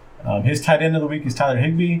touchdown. His tight end of the week is Tyler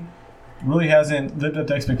Higbee. Really hasn't lived up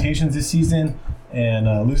to expectations this season and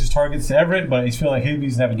loses targets to Everett, but he's feeling like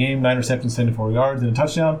Higbee's going to have a game, 9 receptions, 74 yards, and a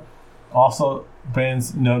touchdown. Also,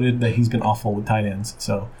 Brand's noted that he's been awful with tight ends,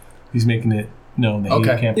 so he's making it known that he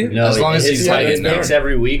can't predict. No, as long as he's tight his end now. picks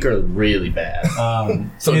every week are really bad.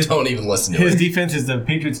 So don't even listen to His it. defense is the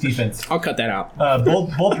Patriots' defense. I'll cut that out.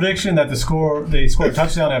 Bold prediction that they score a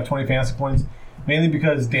touchdown and have 20 fantasy points, mainly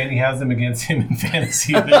because Danny has them against him in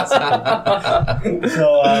fantasy. So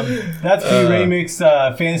that's the Remix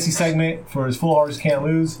fantasy segment for his Full Hearts Can't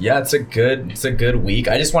Lose. Yeah, it's a good week.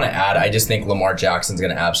 I just want to add, I just think Lamar Jackson's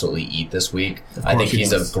going to absolutely eat this week. I think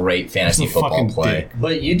he's a great fantasy He's a football fucking play. dick.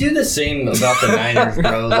 But you do the same about the Niners,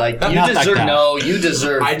 bro. Like you Not that deserve guy. you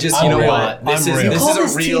deserve. I just, I'm you know real. what? This I'm is real. this Call is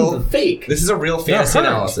this a real team fake. this is a real fantasy hurt.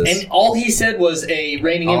 analysis. And all he said was a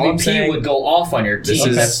reigning All I'm MVP saying- would go off on your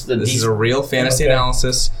team. That's the This is a real fantasy Okay.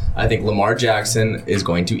 analysis. I think Lamar Jackson is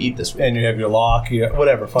going to eat this week. And you have your lock,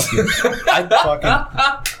 whatever. Fuck you. I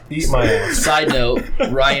fucking eat my ass. Side note: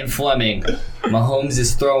 Ryan Fleming, Mahomes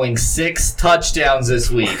is throwing 6 touchdowns this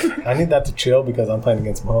week. I need that to chill because I'm playing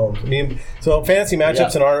against Mahomes. So fantasy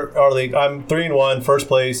matchups in our league. I'm 3-1, first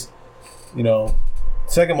place.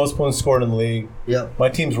 Second most points scored in the league. Yep. My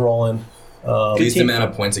team's rolling. Least amount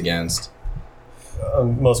of points against.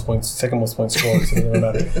 Second most points scored. So it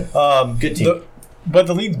doesn't matter. Good team. But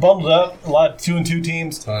the league's bundled up. A lot of 2-2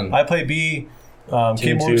 teams. Ton. I play B.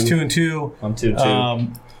 K Morg's 2-2. I'm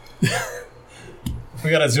 2-2. We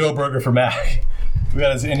got a 0 burger for Mac.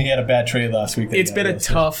 And he had a bad trade last week. It's been a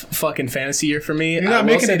tough fucking fantasy year for me. You're I not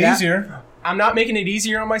will making say it that. easier. I'm not making it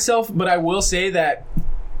easier on myself, but I will say that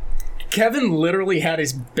Kevin literally had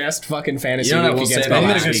his best fucking fantasy You know what I week will say against about my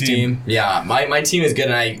had a last good week's team. team? Yeah, my team is good,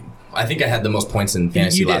 and I think I had the most points in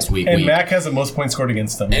fantasy You did. last week. And Mac has the most points scored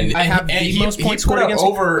against them. And I have and the he- most he points put scored up against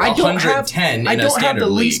over I don't have 110 in I a don't have standard the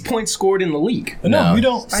least league. points scored in the league. no, you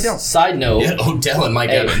don't. I don't. Side note. Yeah, Odell and Mike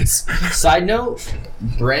Hey. Evans. Side note: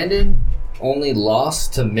 Brandon only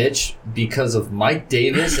lost to Mitch because of Mike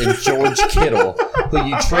Davis and George Kittle, who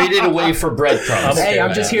you traded away for breadcrumbs. Hey,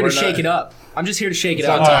 I'm just here to We're shake not- it up. I'm just here to shake it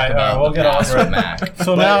Let's up. not All talk right, about we'll the get on past to it. with Mac.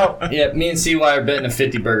 So now, Yeah, me and CY are betting a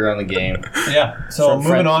 50 burger on the game. yeah. So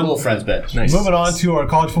moving Little on. friends bet. Nice. Moving on to our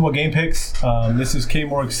college football game picks. This is K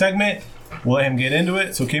Morg's segment. We'll let him get into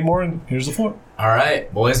it. So K Morg, here's the floor. All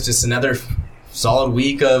right, boys, just another solid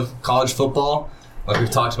week of college football. Like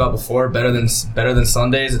we've talked about before, better than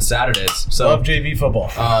Sundays, it's Saturdays. So Love JV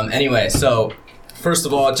football. Anyway, so first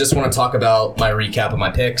of all, I just want to talk about my recap of my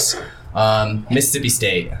picks. Mississippi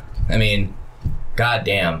State. I mean,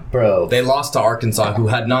 goddamn, Bro. they lost to Arkansas, who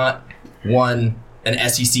had not won an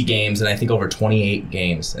SEC games in I think over 28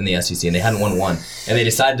 games in the SEC, and they hadn't won one. And they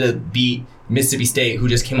decided to beat Mississippi State, who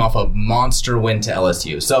just came off a monster win to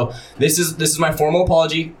LSU. So this is my formal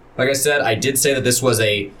apology. Like I said, I did say that this was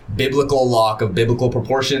a biblical lock of biblical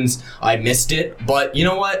proportions. I missed it, but you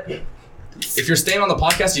know what? If you're staying on the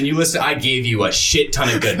podcast and you listen, I gave you a shit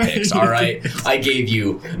ton of good picks, all right? I gave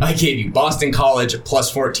you Boston College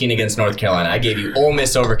plus 14 against North Carolina. I gave you Ole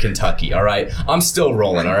Miss over Kentucky, all right? I'm still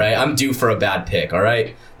rolling, all right? I'm due for a bad pick, all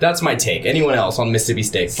right? That's my take. Anyone else on Mississippi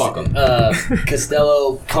State? Fuck them.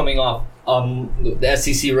 Costello coming off the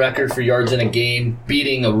SEC record for yards in a game,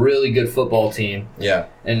 beating a really good football team, Yeah.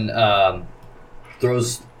 and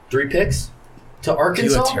throws 3 picks to You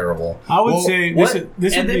Arkansas. look terrible. I would Well, say What?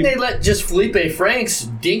 this and would then be. they let just Felipe Franks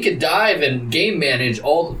dink and dive and game manage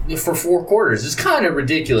all for 4 quarters. It's kind of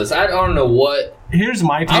ridiculous. I don't know what. Here's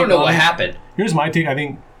my take. I don't know on what it. happened. Here's my take. I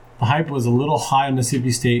think the hype was a little high on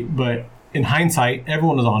Mississippi State, but in hindsight,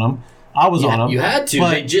 everyone was on them. I was on them. You had to.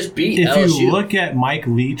 But They just beat if LSU. you look at Mike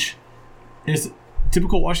Leach, is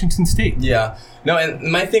typical Washington State. Yeah. No, and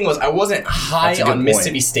my thing was I wasn't high That's a good on point.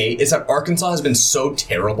 Mississippi State. It's that Arkansas has been so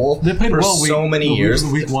terrible They played for well so many years.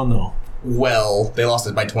 Week 1 though. Well, they lost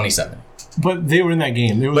it by 27. But they were in that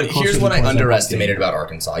game. They were But closer here's to what the I points underestimated about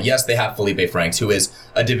Arkansas. Yes, they have Felipe Franks, who is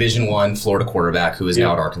a Division I Florida quarterback who is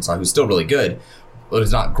now at Arkansas, who's still really good. But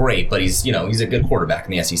he's not great, but he's a good quarterback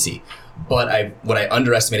in the SEC. But what I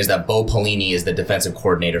underestimated is that Bo Pelini is the defensive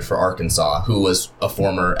coordinator for Arkansas, who was a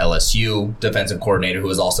former LSU defensive coordinator, who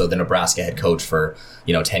was also the Nebraska head coach for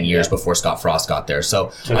 10 years before Scott Frost got there.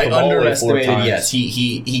 So I them all the way 4 underestimated. times. Yes,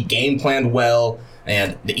 he game planned well.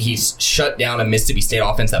 And he's shut down a Mississippi State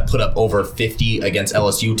offense that put up over 50 against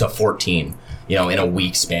LSU to 14, in a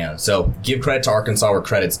week span. So give credit to Arkansas where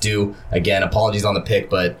credit's due. Again, apologies on the pick,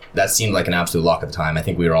 but that seemed like an absolute lock at the time. I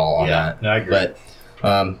think we were all on that. No, I agree.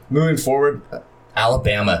 But moving forward,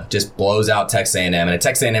 Alabama just blows out Texas A&M. And a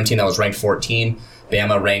Texas A&M team that was ranked 14,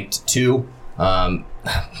 Bama ranked 2.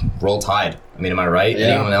 Roll Tide. I mean, am I right? Yeah.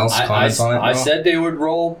 Anyone else comments on it? I said they would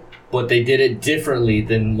roll, but they did it differently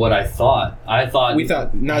than what I thought. We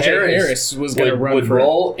thought Najee Harris was going to run would for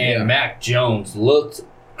roll, and yeah. Mac Jones looked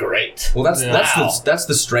great. Well, that's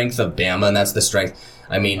the strength of Bama, and that's the strength.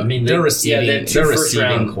 I mean they're receiving they had 2 their first receiving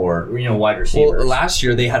round, core. wide receivers. Well, last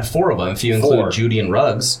year they had 4 of them, if you include 4. Judy and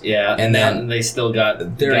Ruggs. Yeah, and then they still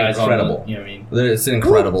got they're guys incredible. On the, you know what I mean? It's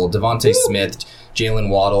incredible. Devontae Smith, Jalen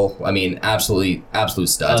Waddle. I mean, absolute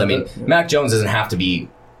studs. Mac Jones doesn't have to be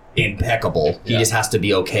impeccable. He just has to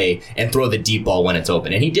be okay and throw the deep ball when it's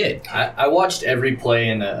open, and he did. I watched every play,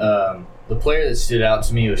 and the player that stood out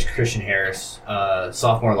to me was Christian Harris,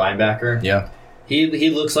 sophomore linebacker. Yeah, he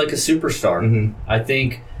looks like a superstar. Mhm. I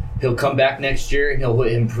think he'll come back next year and he'll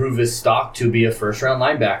improve his stock to be a first-round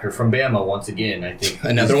linebacker from Bama once again. I think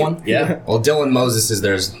another one. Yeah. Well, Dylan Moses is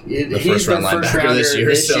the He's first-round the linebacker first-rounder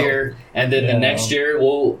this year. and then the next year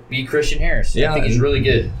will be Christian Harris. Yeah, I think he's and- really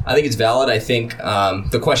good. I think it's valid. I think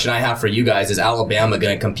the question I have for you guys is Alabama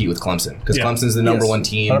going to compete with Clemson? Because Yeah. Clemson's the number Yes. 1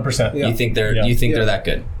 team. 100%. You think they're Yeah. they're that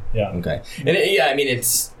good? Yeah. Okay. And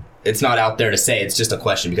it's not out there to say. It's just a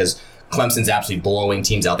question because Clemson's absolutely blowing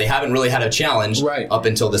teams out. They haven't really had a challenge Right. up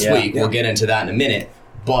until this Yeah. week. We'll get into that in a minute.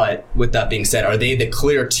 But with that being said, are they the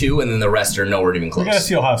clear 2 and then the rest are nowhere even close? We got to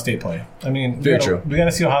see Ohio State play. Very true. We got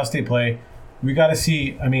to see Ohio State play. We got to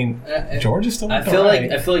see. Georgia still. I looked feel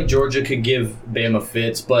alright. like Georgia could give Bama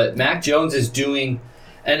fits, but Mac Jones is doing.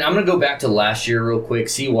 And I'm gonna go back to last year real quick.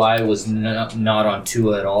 CY was not on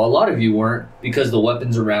Tua at all. A lot of you weren't because the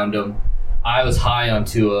weapons around him. I was high on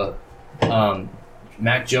Tua.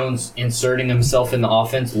 Mac Jones inserting himself in the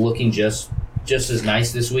offense, looking just as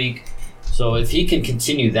nice this week. So if he can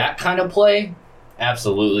continue that kind of play,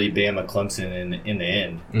 absolutely Bama Clemson in the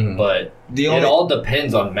end. Mhm. But The it only- all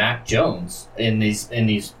depends on Mac Jones in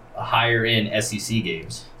these higher end SEC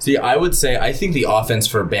games. See, I would say I think the offense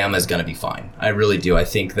for Bama is going to be fine. I really do. I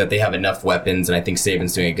think that they have enough weapons, and I think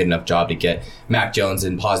Saban's doing a good enough job to get Mac Jones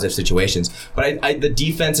in positive situations. But the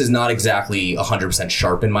defense is not exactly 100%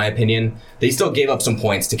 sharp, in my opinion. They still gave up some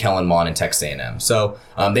points to Kellen Mond and Texas A&M. So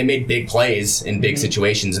they made big plays in big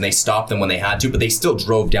situations, and they stopped them when they had to, but they still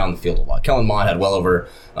drove down the field a lot. Kellen Mond had well over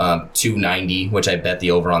 290, which I bet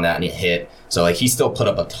the over on that, and it hit. So he still put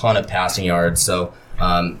up a ton of passing yards. So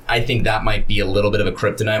I think that might be a little bit of a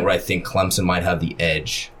kryptonite where I think Clemson might have the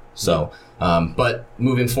edge. So, but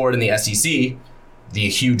moving forward in the SEC, the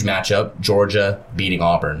huge matchup, Georgia beating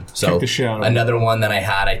Auburn. So Kick the shit out of them. another one that I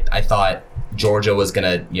had, I thought Georgia was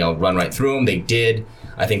going to run right through them. They did.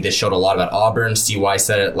 I think this showed a lot about Auburn. CY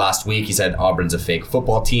said it last week. He said Auburn's a fake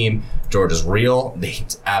football team. Georgia's real. They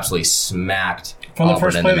absolutely smacked From the Auburn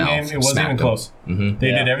first in play of the mouth. game, it wasn't Smacked even them. close. Mhm. They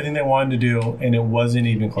Yeah. did everything they wanted to do, and it wasn't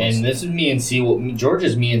even close. And this is me and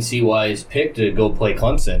Georgia's me and CY's pick to go play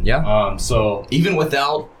Clemson. Yeah. So Even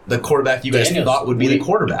without the quarterback you guys Daniels, thought would be the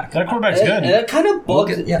quarterback. that quarterback's and good. that kind of bugged.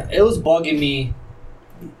 Look at- yeah. It was bugging me.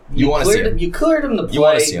 You want to see him. You cleared him to play. You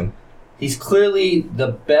want to see him. He's clearly the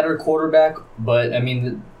better quarterback, but I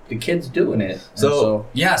mean the kid's doing it. And So,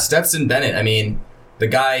 yeah, Stetson Bennett. I mean, the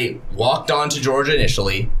guy walked on to Georgia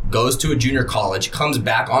initially, goes to a junior college, comes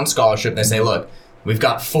back on scholarship, and they say, look, we've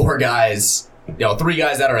got 4 guys, 3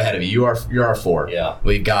 guys that are ahead of you. You're our 4. Yeah.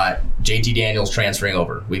 We've got JT Daniels transferring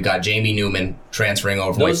over. We've got Jamie Newman transferring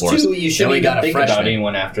over from Wake those Forest. two, you Then shouldn't we even got a think about freshman.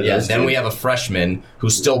 anyone after Yeah, those. then two. we have a freshman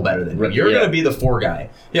who's still better than you. Right, You're yeah. going to be the 4 guy.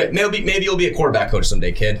 Yeah, maybe you'll be a quarterback coach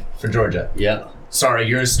someday, kid, for Georgia. Yeah. Sorry,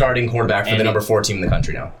 you're a starting quarterback for And the number 4 team in the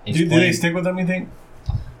country now. Do they stick with them, you think?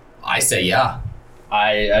 I say yeah.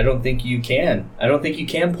 I don't think you can. I don't think you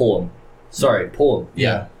can pull him. Sorry, pull him.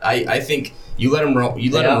 Yeah, I think you let him roll.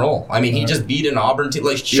 You let Yeah. him roll. I mean, he just beat an Auburn team.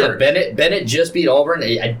 Like, sure, Yeah, Bennett just beat Auburn.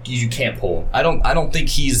 You can't pull him. I don't think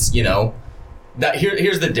he's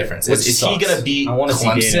Here's the difference. Which Is he sucks. going to beat I wanna see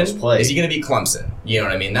Daniels Clemson? play. Is he going to beat Clemson? You know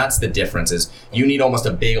what I mean? That's the difference. Is you need almost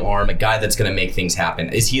a big arm, a guy that's going to make things happen.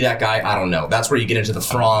 Is he that guy? I don't know. That's where you get into the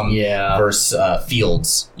Fromm versus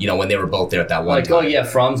Fields. You know, when they were both there at that one Like, time. oh yeah,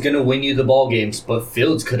 Fromm's gonna win you the ball games, but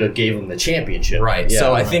Fields could have gave him the championship. Right. Yeah,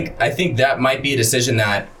 So right. I think that might be a decision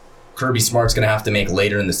that Kirby Smart's going to have to make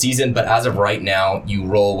later in the season. But as of right now, you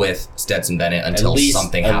roll with Stetson Bennett until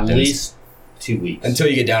something happens. At least 2 weeks. Until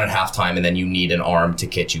you get down at halftime, and then you need an arm to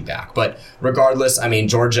get you back. But regardless, I mean,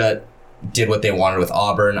 Georgia did what they wanted with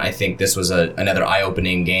Auburn. I think this was another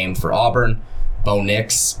eye-opening game for Auburn. Bo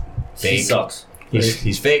Nix, fake. He sucks.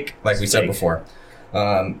 He's fake, like we said before.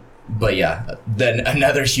 But yeah, then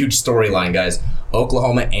another huge storyline, guys.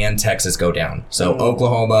 Oklahoma and Texas go down. So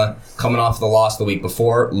Oklahoma, coming off the loss the week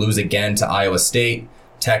before, lose again to Iowa State.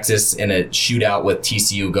 Texas, in a shootout with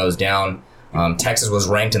TCU, goes down. Texas was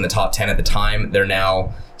ranked in the top 10 at the time. They're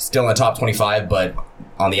now still in the top 25, but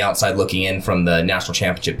on the outside looking in from the national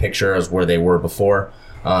championship picture is where they were before.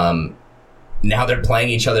 Now they're playing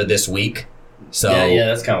each other this week. So Yeah,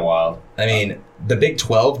 that's kind of wild. I mean, the Big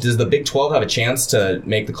 12, does the Big 12 have a chance to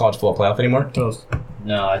make the college football playoff anymore? Toast.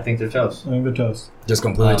 No, I think they're toast. I think they're toast. Just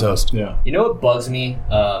completely toast. Yeah. You know what bugs me?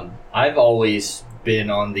 I've always been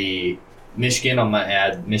on the Michigan. I'm gonna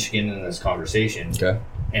add Michigan in this conversation. Okay.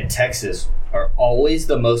 And Texas are always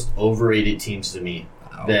the most overrated teams to me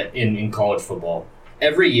that in college football.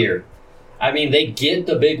 Every year. I mean, they get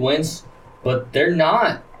the big wins, but they're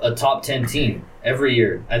not a top 10 team every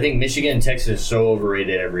year. I think Michigan and Texas are so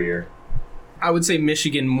overrated every year. I would say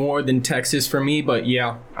Michigan more than Texas for me, but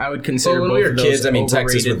yeah, I would consider So when both we were of those kids, I mean,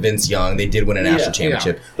 Texas overrated. with Vince Young, they did win a national Yeah,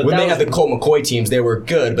 championship. But When that they had was- the Colt McCoy teams, they were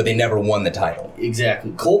good, but they never won the title.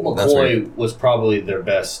 Exactly. Colt That's McCoy was probably their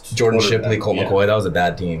best. Jordan quarterback. Shipley, Colt Yeah. McCoy, that was a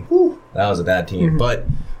bad team. That was a bad team. But,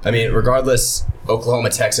 I mean, regardless, Oklahoma,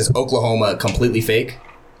 Texas, Oklahoma completely fake.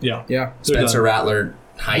 Yeah. Yeah. They're Spencer done. Rattler,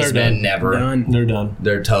 They're Heisman, done. never. Done. They're done.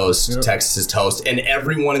 They're toast. Yep. Texas is toast. And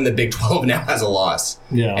everyone in the Big 12 now has a loss.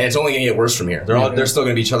 Yeah. And it's only going to get worse from here. They're still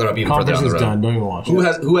going to beat each other up even further Conference down the is road. done. Don't even watch Who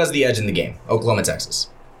it. has the edge in the game? Oklahoma, Texas.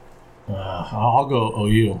 I'll go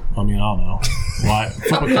OU. I mean, I don't know. Why?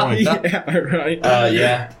 Flip a coin. Yeah, right.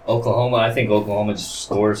 Yeah, Oklahoma. I think Oklahoma just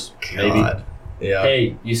scores. Maybe. God. Yeah.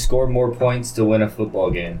 Hey, you score more points to win a football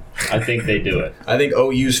game. I think they do it. I think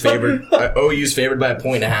OU's favored. OU's favored by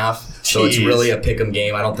 1.5, so it's Jeez. really a pick'em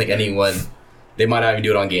game. I don't think anyone. They might not even do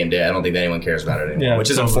it on game day. I don't think anyone cares about it anymore, Yeah, which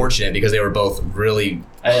is totally. unfortunate because they were both really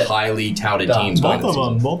highly touted the- teams. going Both of into the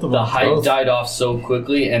them. season. Both of The them. hype Both. died off so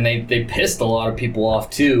quickly, and they pissed a lot of people off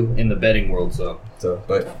too in the betting world. So So,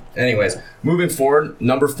 but anyways, moving forward,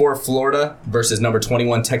 number 4 Florida versus number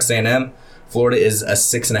 21 Texas A&M. Florida is a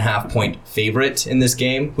 6.5 point favorite in this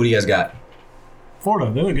game. Who do you guys got?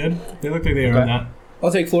 Florida. They look good. They look like they earned that.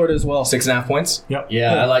 I'll take Florida as well. 6.5 points. Yep.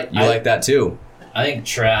 yeah, I like. You like that too? I think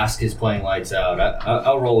Trask is playing lights out.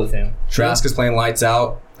 I'll roll with him. Trask is playing lights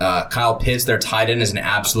out. Kyle Pitts, their tight end, is an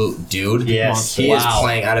absolute dude. Yes, He is wow.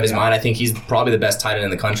 playing out of his mind. I think he's probably the best tight end in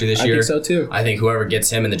the country this I year. think so too. I think whoever gets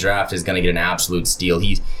him in the draft is going to get an absolute steal.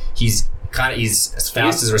 He's as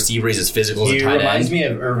fast as a receiver. He's as physical as a He tight reminds end. me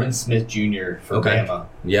of Irvin Smith Jr. for Okay. Bama.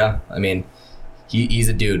 Yeah, I mean, he's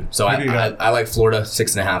a dude. So Who do you got? I like Florida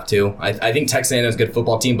 6.5 too. I think Texas A&M is a good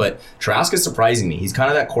football team, but Trask is surprising me. He's kind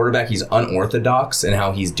of that quarterback. He's unorthodox in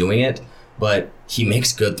how he's doing it, but he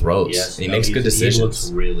makes good throws. Yes, and he makes good He looks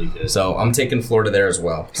decisions. really good. So I'm taking Florida there as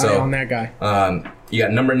well. High So on that guy. you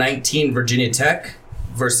got number 19 Virginia Tech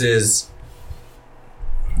versus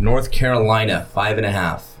North Carolina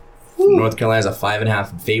 5.5. North Carolina's a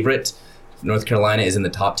 5.5 favorite. North Carolina is in the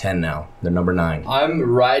top 10 now. They're number 9. I'm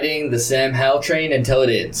riding the Sam Howell train until it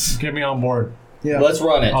ends. Get me on board. Yeah. Let's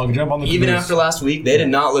run it. I'll jump on the Even cruise. after last week, they did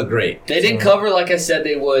not look great. They didn't cover like I said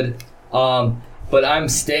they would, but I'm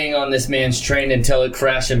staying on this man's train until it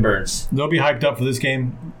crashes and burns. They'll be hyped up for this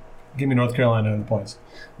game. Give me North Carolina and the points.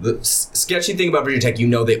 The sketchy thing about Virginia Tech, you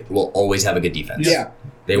know they will always have a good defense. Yeah.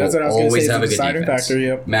 They That's will what I was gonna always say. have a It's a good deciding defense. factor,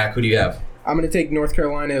 yep. Mac, who do you have? I'm going to take North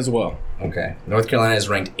Carolina as well. Okay. North Carolina is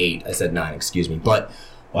ranked 8. I said 9, excuse me. But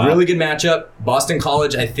Wow. really good matchup. Boston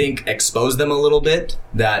College, I think, exposed them a little bit.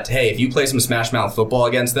 That, hey, if you play some smash mouth football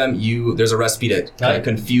against them, there's a recipe to kind of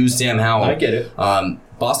confuse Sam Howell. I get it.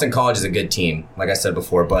 Boston College is a good team, like I said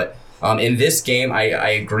before. But in this game, I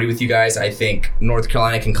agree with you guys. I think North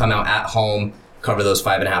Carolina can come out at home, cover those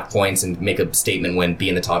 5.5 points, and make a statement win, be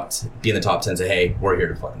in the top 10, say, hey, we're here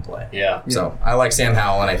to fucking play. Yeah. So I like Sam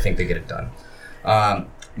Howell, and I think they get it done.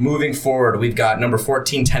 Moving forward, we've got number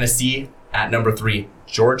 14, Tennessee, at number 3,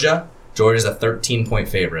 Georgia. Georgia's a 13-point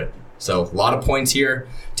favorite. So a lot of points here.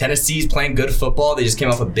 Tennessee's playing good football. They just came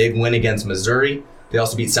off a big win against Missouri. They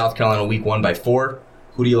also beat South Carolina week 1 by 4.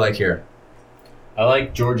 Who do you like here? I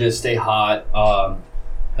like Georgia to stay hot.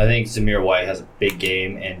 I think Zamir White has a big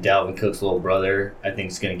game, and Dalvin Cook's little brother, I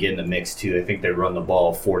think, is going to get in the mix too. I think they run the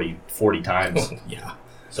ball 40 times. Yeah.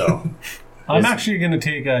 So I'm actually going to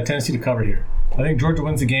take Tennessee to cover here. I think Georgia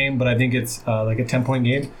wins the game, but I think it's like a 10-point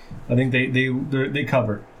game. I think they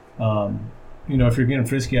cover. If you're getting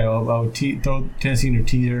frisky, I would throw Tennessee in your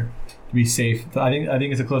teaser to be safe. I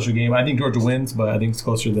think it's a closer game. I think Georgia wins, but I think it's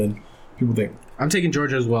closer than people think. I'm taking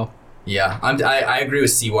Georgia as well. Yeah, I agree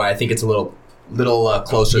with CY. I think it's a little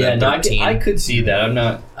closer than 13. I could see that. I'm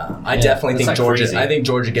not. I definitely think Georgia. Crazy. I think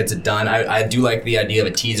Georgia gets it done. I do like the idea of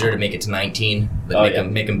a teaser to make it to 19, but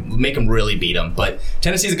make them really beat them. But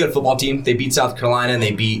Tennessee's a good football team. They beat South Carolina and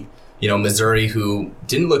they beat Missouri, who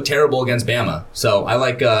didn't look terrible against Bama. So I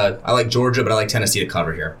like Georgia, but I like Tennessee to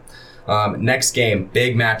cover here. Next game,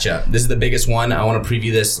 big matchup. This is the biggest one. I want to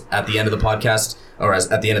preview this at the end of the podcast, or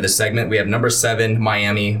at the end of this segment. We have number 7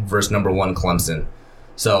 Miami versus number 1 Clemson.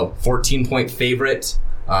 So 14-point favorite.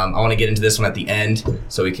 I want to get into this one at the end,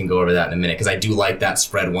 so we can go over that in a minute, because I do like that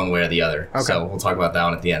spread one way or the other. Okay. So we'll talk about that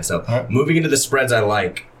one at the end. So moving into the spreads, I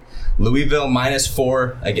like Louisville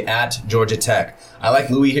 -4 at Georgia Tech. I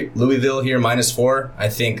like Louisville here -4. I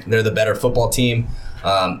think they're the better football team.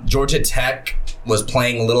 Georgia Tech was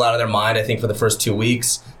playing a little out of their mind, I think, for the first 2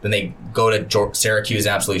 weeks. Then they go to Syracuse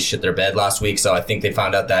and absolutely shit their bed last week. So I think they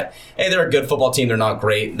found out that, hey, they're a good football team. They're not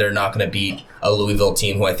great. They're not going to beat a Louisville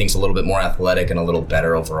team who I think is a little bit more athletic and a little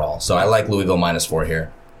better overall. So I like Louisville -4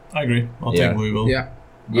 here. I agree. I'll take Louisville. Yeah.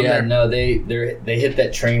 Yeah, no, they hit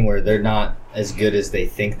that train where they're not as good as they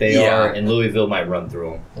think they are, and Louisville might run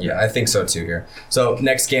through them. Yeah, I think so too here. So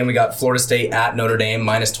next game, we got Florida State at Notre Dame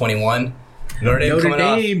 -21. Notre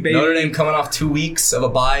Dame coming off 2 weeks of a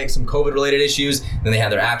bye, some COVID-related issues. Then they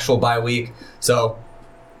had their actual bye week. So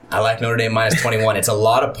I like Notre Dame -21. It's a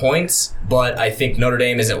lot of points, but I think Notre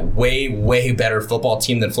Dame is a way, way better football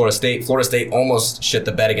team than Florida State. Florida State almost shit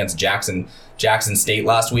the bed against Jackson State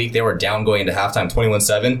last week. They were down going into halftime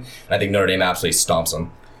 21-7, and I think Notre Dame absolutely stomps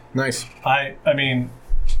them. Nice. I mean,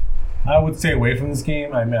 I would stay away from this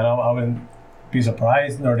game. I wouldn't be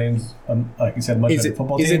surprised. Notre Dame's, like you said, much better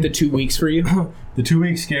football team. Is it the 2 weeks for you? The 2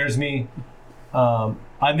 weeks scares me.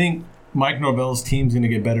 I think Mike Norvell's team's going to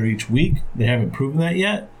get better each week. They haven't proven that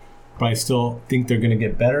yet, but I still think they're going to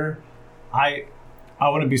get better. I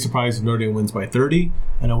wouldn't be surprised if Notre Dame wins by 30,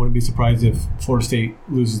 and I wouldn't be surprised if Florida State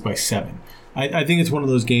loses by 7. I think it's one of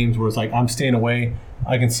those games where it's like, I'm staying away.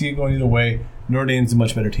 I can see it going either way. Notre Dame's a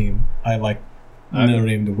much better team. I like Notre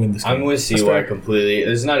Dame to win this game. I'm with CY completely.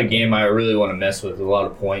 It's not a game I really want to mess with a lot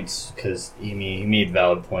of points, because he made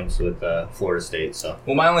valid points with Florida State. So,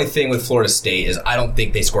 well, my only thing with Florida State is I don't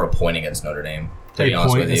think they score a point against Notre Dame. To be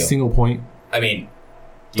honest with you, a single point. I mean,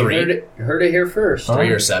 you heard it here first. 3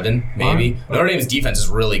 or 7, maybe. Notre Dame's defense is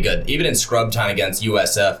really good. Even in scrub time against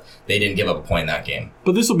USF, they didn't give up a point in that game.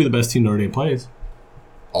 But this will be the best team Notre Dame plays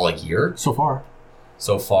all year so far.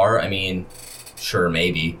 So far, I mean, sure,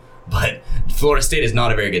 maybe. But Florida State is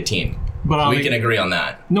not a very good team. But we can agree on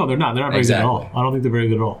that. No, they're not. They're not very good at all. I don't think they're very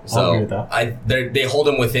good at all. So I'll agree with that. They hold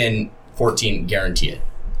them within 14, guarantee it.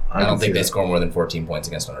 I don't think they score more than 14 points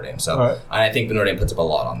against Notre Dame. So I think the Notre Dame puts up a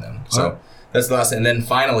lot on them. So that's the last. And then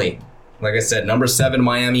finally, like I said, number 7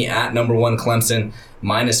 Miami at number 1 Clemson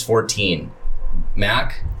 -14.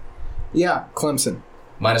 Mac? Yeah, Clemson.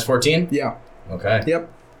 -14? Yeah. Okay. Yep.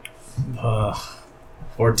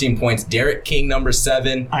 14 points. Derek King, number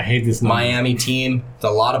 7. I hate this number. Miami team. It's a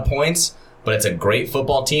lot of points, but it's a great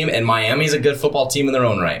football team, and Miami's a good football team in their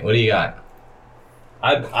own right. What do you got?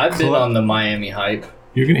 I've been on the Miami hype.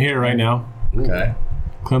 You're going to hear it right now. Okay.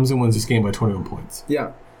 Clemson wins this game by 21 points. Yeah.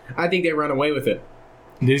 I think they run away with it.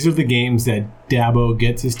 These are the games that Dabo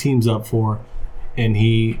gets his teams up for, and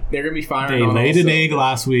they're going to be firing. They laid an egg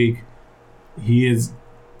last week. He is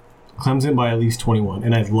Clemson by at least 21,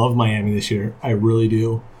 and I love Miami this year. I really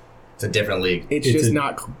do. It's a different league. It's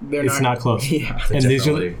not close. Yeah. And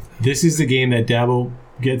this is the game that Dabo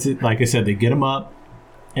gets it. Like I said, they get them up,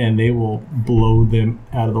 and they will blow them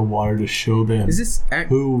out of the water to show them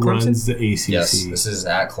who runs the ACC. Yes, this is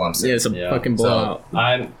at Clemson. Yeah, it's a fucking blowout.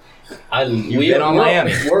 Miami.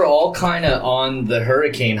 We're all kind of on the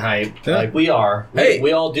Hurricane hype, like we are. Hey,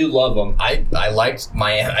 we all do love them. I liked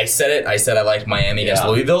Miami. I said I liked Miami against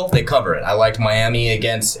Louisville. They cover it. I liked Miami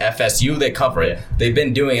against FSU. They cover it. They've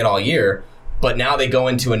been doing it all year, but now they go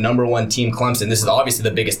into a number 1 team, Clemson. This is obviously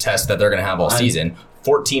the biggest test that they're going to have all season.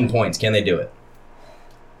 14 points. Can they do it?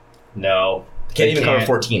 No. Can't even cover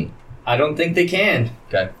 14. I don't think they can.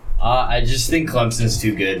 Okay. I just think Clemson's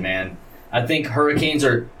too good, man. I think Hurricanes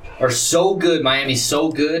are are so good. Miami's so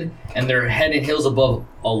good, and they're head and heels above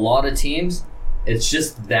a lot of teams. It's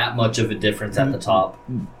just that much of a difference at the top.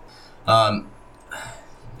 I'm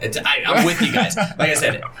with you guys. Like I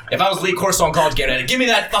said, if I was Lee Corso on College Game Day, give me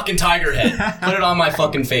that fucking tiger head. Put it on my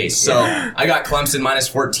fucking face. So I got Clemson minus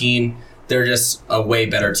 14. They're just a way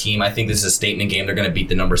better team. I think this is a statement game. They're going to beat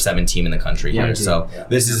the number 7 team in the country here. So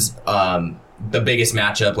this is the biggest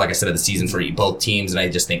matchup, like I said, of the season for both teams, and I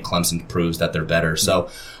just think Clemson proves that they're better. So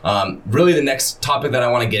really the next topic that I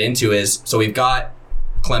want to get into is, so we've got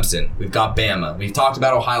Clemson, we've got Bama, we've talked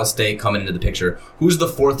about Ohio State coming into the picture. Who's the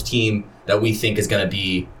 4th team that we think is going to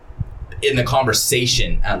be in the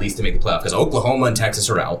conversation, at least to make the playoff? Because Oklahoma and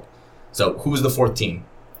Texas are out. So who's the 4th team?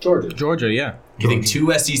 Georgia, yeah. You think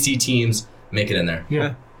 2 SEC teams make it in there?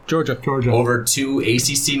 Yeah. Georgia. Over 2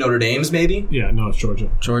 ACC Notre Dames, maybe? Yeah, no, it's Georgia.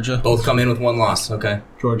 Both come in with 1 loss. Okay.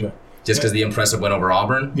 Georgia. Just because the impressive win over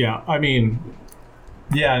Auburn? Yeah, I mean,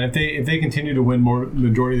 yeah, and if they continue to win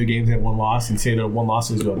majority of the games, they have 1 loss, and say their 1 loss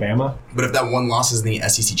is to Alabama, But if that 1 loss is in the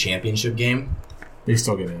SEC championship game, they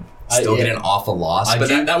still get in. get an awful loss. But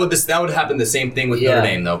that would happen the same thing with Notre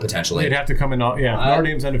Dame, though, potentially. They'd have to come in. Notre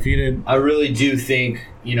Dame's undefeated. I really do think,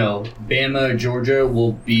 Bama or Georgia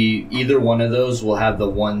will be, either one of those will have the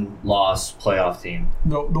 1-loss playoff team.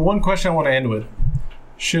 The one question I want to end with,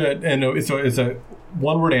 it's a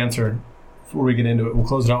one-word answer before we get into it. We'll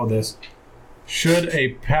close it out with this. Should a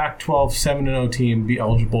Pac-12 7-0 team be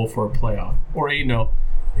eligible for a playoff? Or 8-0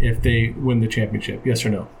 if they win the championship? Yes or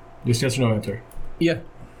no? Just yes or no answer. Yeah.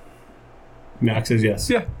 Max says yes.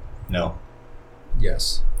 Yeah. No.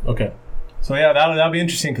 Yes. Okay. So, yeah, that'll be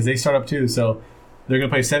interesting because they start up too. So, they're going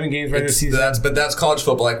to play 7 games regular season. That's college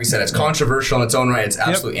football, like we said. It's controversial in its own right. It's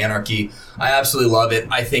absolute anarchy. I absolutely love it.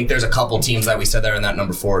 I think there's a couple teams, like we said there in that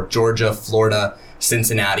number 4, Georgia, Florida,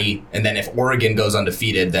 Cincinnati, and then if Oregon goes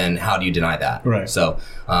undefeated, then how do you deny that? Right. So,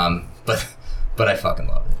 but I fucking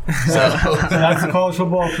love it. So that's the college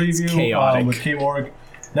football preview chaotic. With K-Morg.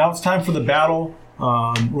 Now it's time for the battle.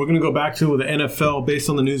 We're going to go back to the NFL based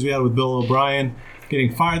on the news we had with Bill O'Brien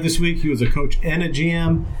getting fired this week. He was a coach and a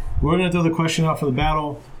GM. We're going to throw the question out for the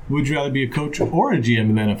battle. Would you rather be a coach or a GM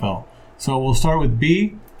in the NFL? So we'll start with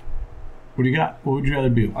B. What do you got? What would you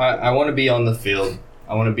rather be? I want to be on the field.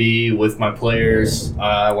 I want to be with my players.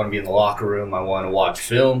 I want to be in the locker room. I want to watch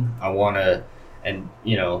film. I want to,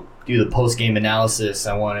 do the post-game analysis.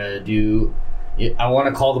 I want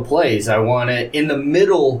to call the plays. I want to, in the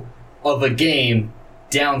middle of a game,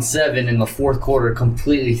 down 7 in the 4th quarter,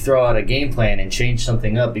 completely throw out a game plan and change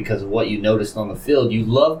something up because of what you noticed on the field. You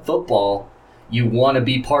love football. You want to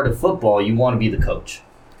be part of football. You want to be the coach.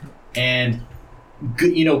 And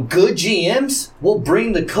good GMs will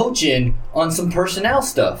bring the coach in on some personnel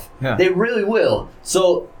stuff. Yeah. They really will.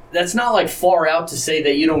 So that's not like far out to say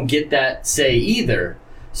that you don't get that say either.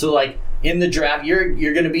 So like in the draft, you're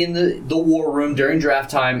going to be in the war room during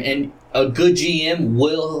draft time, and a good GM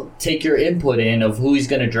will take your input in of who he's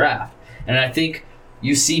going to draft. And I think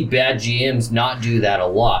you see bad GMs not do that a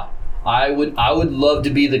lot. I would love to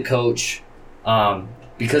be the coach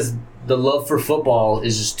because the love for football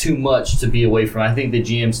is just too much to be away from. I think the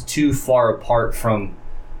GM's too far apart from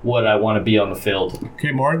what I want to be on the field.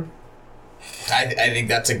 Okay, Mark? I think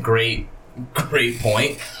that's a great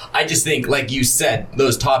point. I just think, like you said,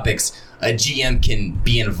 those topics, a GM can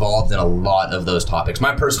be involved in a lot of those topics.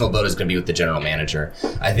 My personal vote is going to be with the general manager.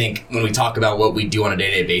 I think when we talk about what we do on a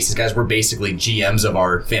day-to-day basis, guys, we're basically GMs of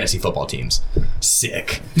our fantasy football teams.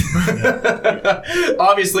 Sick.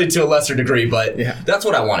 Obviously to a lesser degree, but that's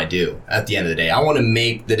what I want to do at the end of the day. I want to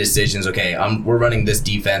make the decisions. Okay, we're running this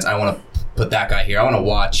defense. I want to put that guy here. I want to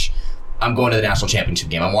watch. I'm going to the national championship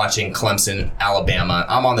game. I'm watching Clemson, Alabama.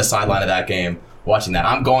 I'm on the sideline of that game watching that.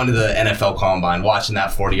 I'm going to the NFL Combine, watching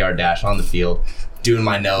that 40-yard dash on the field, doing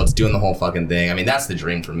my notes, doing the whole fucking thing. I mean, that's the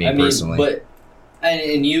dream for me personally. But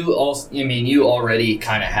you also, you already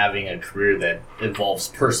kind of having a career that involves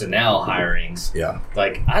personnel hirings. Yeah.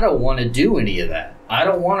 Like, I don't want to do any of that. I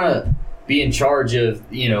don't want to be in charge of,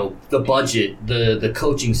 the budget, the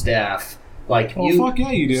coaching staff. Like, fuck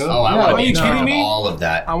yeah, you do. Oh, I want to be in kidding charge of me? all of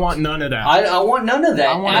that. I want none of that. I want none of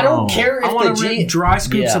that. I don't care if I want the to rip dry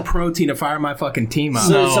scoops of protein to fire my fucking team up.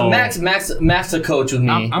 So Max a coach with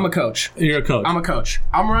me. I'm a coach. You're a coach. I'm a coach.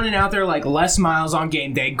 I'm running out there like Les Miles on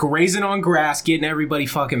game day, grazing on grass, getting everybody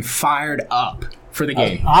fucking fired up for the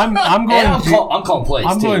game. I'm going. I'm calling plays.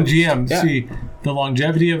 I'm too. going GM. Yeah. See, the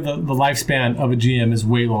longevity of the lifespan of a GM is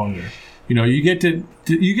way longer. You get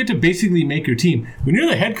to basically make your team. When you're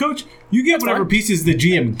the head coach, you get whatever pieces the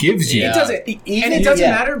GM gives you. It doesn't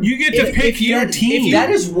matter. You get to pick your team. If that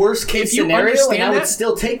is worst case scenario, and I would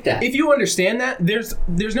still take that. If you understand that,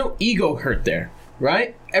 there's no ego hurt there.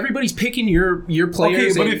 right? Everybody's picking your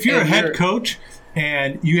players. Okay, but and- if you're a and head your- coach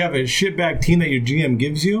and you have a shitbag team that your GM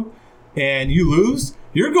gives you, and you lose,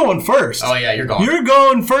 you're going first. Oh yeah, you're gone. You're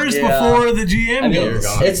going first Yeah. before the GM I mean, goes.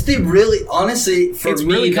 gone. it's the really, honestly, for It's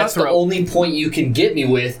me, really that's the cutthroat. only point you can get me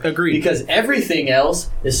with. Agreed. Because everything else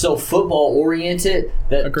is so football oriented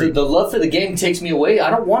that Agreed. the love for the game takes me away. I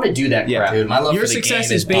don't want to do that Yeah. crap. Dude, my love Your for the success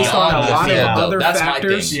game is based beyond on a the lot of field, though. other That's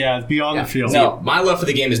factors. my thing. Yeah, it's beyond the field. No. My love for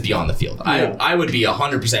the game is beyond the field. Yeah. I would be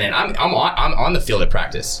 100% in. I'm on the field at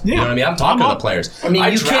practice. You Yeah. know what I mean? I'm talking I'm to up. the players. I mean,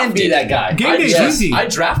 you can be that guy. Game day's easy. I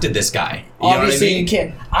drafted this guy. You know what I Obviously, mean? you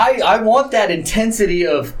can't. I want that intensity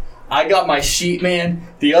of. I got my sheet, man.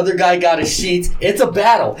 The other guy got his sheets. It's a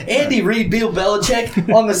battle. Andy Reid, Bill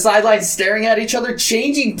Belichick on the sidelines staring at each other,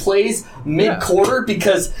 changing plays mid-quarter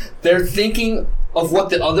because they're thinking of what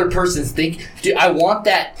the other person's think. Dude, I want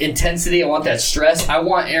that intensity. I want that stress. I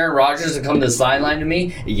want Aaron Rodgers to come to the sideline to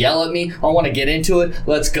me, yell at me. I want to get into it.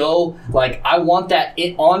 Let's go. Like, I want that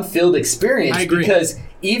on-field experience I agree. because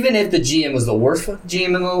even if the GM was the worst fucking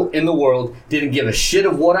GM in the world, didn't give a shit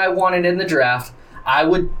of what I wanted in the draft, I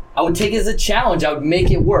would take it as a challenge. I would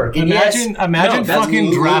make it work. And Imagine that's fucking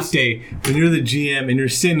lose. draft day when you're the GM and you're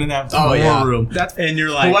sitting in that Oh, yeah. war room. That's- and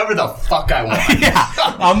you're like, Whoever the fuck I want. yeah,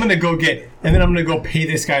 I'm gonna go get, and then I'm gonna go pay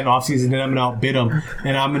this guy in the offseason, and I'm gonna outbid him,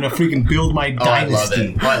 and I'm gonna freaking build my Oh, I love dynasty.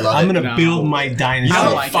 it. Oh, I love I'm it. gonna No. build my dynasty. I How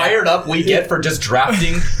don't like fired up we get for just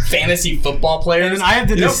drafting fantasy football players. and then I have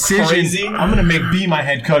the You know how decision. crazy? I'm gonna be my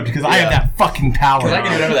head coach because I have Yeah. that fucking power. 'Cause I can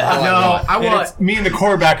do whatever the hell I No, want. I And want. it's me and the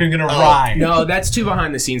quarterback are gonna ride. No, that's too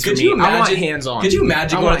behind the scenes for Could me. you I want imagine? hands-on. Could you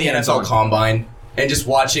imagine I going want to the NFL hands-on. Combine and just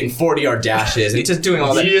watching 40-yard dashes and just doing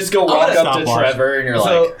all that? You just go I'm walk gonna up to stop Trevor and you're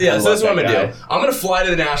So like, yeah, I so love this is what I'm that gonna guy. do. I'm gonna fly to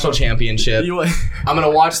the national championship. You- I'm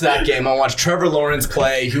gonna watch that game. I'm gonna watch Trevor Lawrence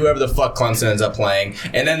play, whoever the fuck Clemson ends up playing,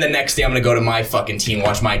 and then the next day I'm gonna go to my fucking team,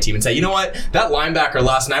 watch my team, and say, you know what, that linebacker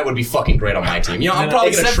last night would be fucking great on my team. You know, I'm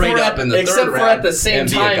probably gonna trade up in the except third for round. at the same and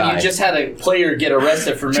be a time, guy. you just had a player get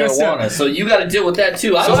arrested for Just marijuana, so you got to deal with that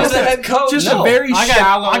too. I So was just the a- head coach. Just no. a very I got-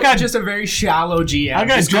 shallow, I got- just a very shallow GM. I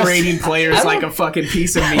got just just- grading players I like don't- a fucking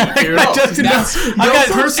piece of meat, dude. No, Justin, that's- I No got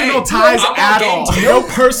personal hey, ties I'm on at game all. tape. No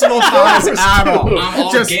personal ties at all. I'm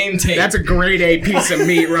all game tape. That's a grade A piece of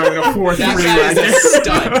meat running a 4-3 That guy right is there. a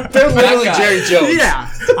stud. They're literally That guy- Jerry Jones. Yeah.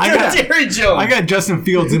 I got, Jerry Jones. I got Justin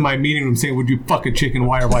Fields in my meeting room saying, "Would you fuck a chicken?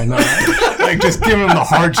 Why or why not?" Like just giving him the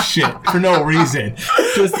hard shit for no reason.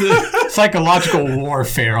 Just the psychological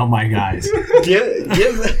warfare on my guys.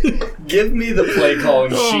 Give me the play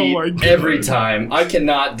calling Oh sheet my God. every time. I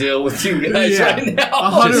cannot deal with you guys Yeah. right now.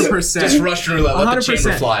 100%. Just Russian roulette. Let the 100%.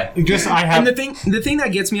 chamber fly. Just I have. And the thing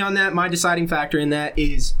that gets me on that, my deciding factor in that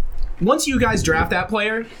is once you guys draft that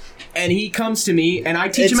player and he comes to me and I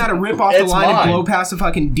teach him how to rip off the it's line mine. and blow past a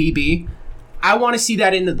fucking DB, I want to see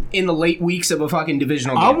that in the late weeks of a fucking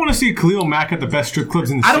divisional game. I want to see Khalil Mack at the best strip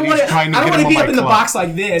clubs in the I city. don't want to. Trying to I don't get want him to be on up my in the club. box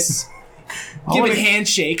like this, giving wanna-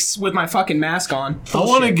 handshakes with my fucking mask on. I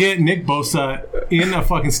want to get Nick Bosa in a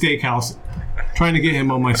fucking steakhouse, trying to get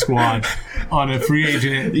him on my squad on a free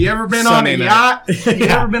agent. You ever been Sunday on a night. yacht? You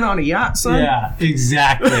ever been on a yacht, son? Yeah,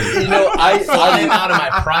 exactly. You know, Flying out of my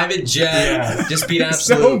private jet, Yeah. just beat So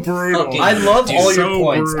absolute. brutal. fucking- I love Dude, all so your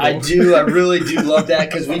points. brutal. I do. I really do love that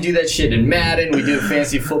because we do that shit in Madden. We do it in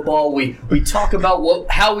fantasy football. We talk about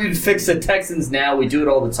how we would fix the Texans now. We do it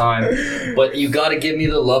all the time. But you got to give me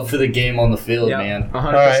the love for the game on the field, Yeah, man. 100%.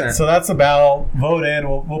 All right, so that's the battle. Vote in.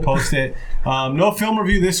 We'll post it. No film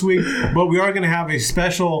review this week, but we are going to have a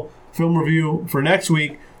special film review for next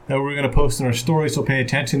week that we're going to post in our story, so pay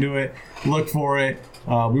attention to it. Look for it.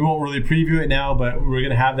 We won't really preview it now, but we're going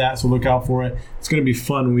to have that, so look out for it. It's going to be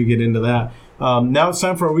fun when we get into that. Now it's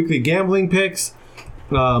time for our weekly gambling picks.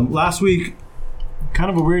 Last week, kind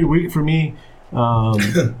of a weird week for me.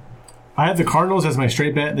 I had the Cardinals as my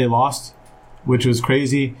straight bet. They lost, which was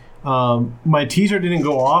crazy. My teaser didn't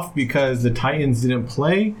go off because the Titans didn't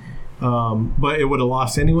play, but it would have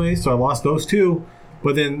lost anyway, so I lost those two.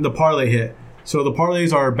 But then the parlay hit. So the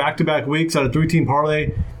parlays are back-to-back weeks out of 3-team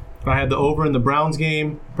parlay. I had the over in the Browns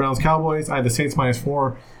game, Browns-Cowboys. I had the Saints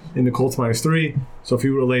 -4 and the Colts -3. So if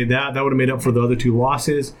you would have laid that, that would have made up for the other two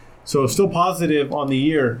losses. So still positive on the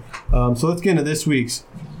year. So let's get into this week's.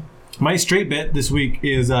 My straight bet this week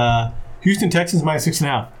is Houston Texans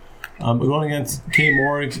 -6.5. Going against K.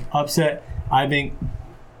 Morris upset. I think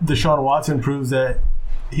Deshaun Watson proves that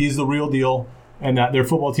he's the real deal and that their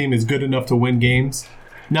football team is good enough to win games.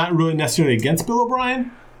 Not really necessarily against Bill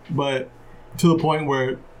O'Brien, but to the point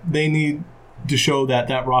where they need to show that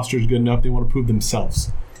that roster is good enough. They want to prove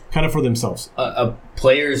themselves, kind of for themselves.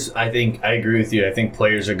 Players, I agree with you. I think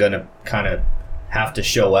players are going to kind of have to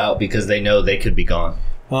show out because they know they could be gone.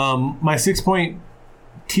 My 6-point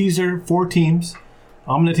teaser, 4 teams.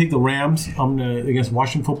 I'm going to take the Rams. Against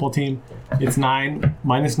Washington football team. It's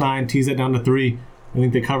 -9. Tease that down to 3. I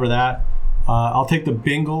think they cover that. I'll take the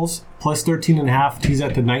Bengals plus 13.5. Tease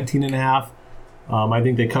that to 19.5. I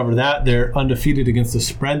think they cover that. They're undefeated against the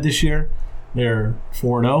spread this year. They're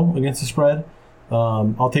 4-0 against the spread.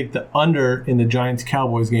 I'll take the under in the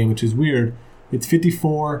Giants-Cowboys game, which is weird. It's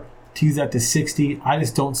 54. Tease that to 60. I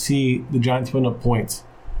just don't see the Giants putting up points.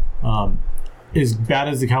 As bad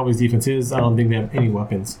as the Cowboys defense is, I don't think they have any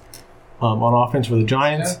weapons on offense for the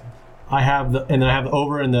Giants. I have the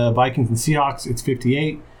over in the Vikings and Seahawks. It's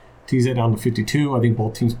 58. Tease that down to 52. I think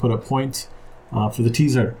both teams put up points for the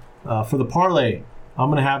teaser. For the parlay, I'm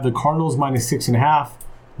going to have the Cardinals -6.5.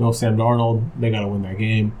 No Sam Darnold. They got to win that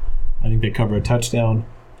game. I think they cover a touchdown.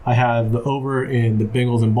 I have the over in the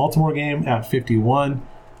Bengals and Baltimore game at 51.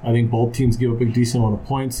 I think both teams give up a decent amount of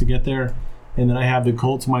points to get there. And then I have the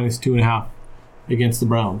Colts -2.5 against the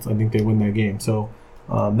Browns. I think they win that game. So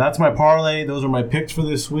that's my parlay. Those are my picks for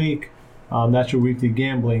this week. That's your weekly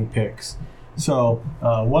gambling picks. So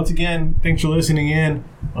once again, thanks for listening in.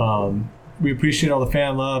 We appreciate all the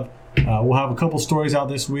fan love. We'll have a couple stories out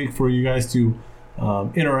this week for you guys to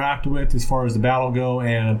interact with as far as the battle go.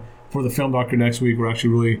 And for the Film Doctor next week, we're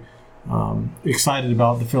actually really excited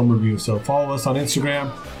about the film review. So follow us on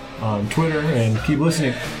Instagram, on Twitter, and keep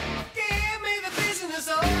listening.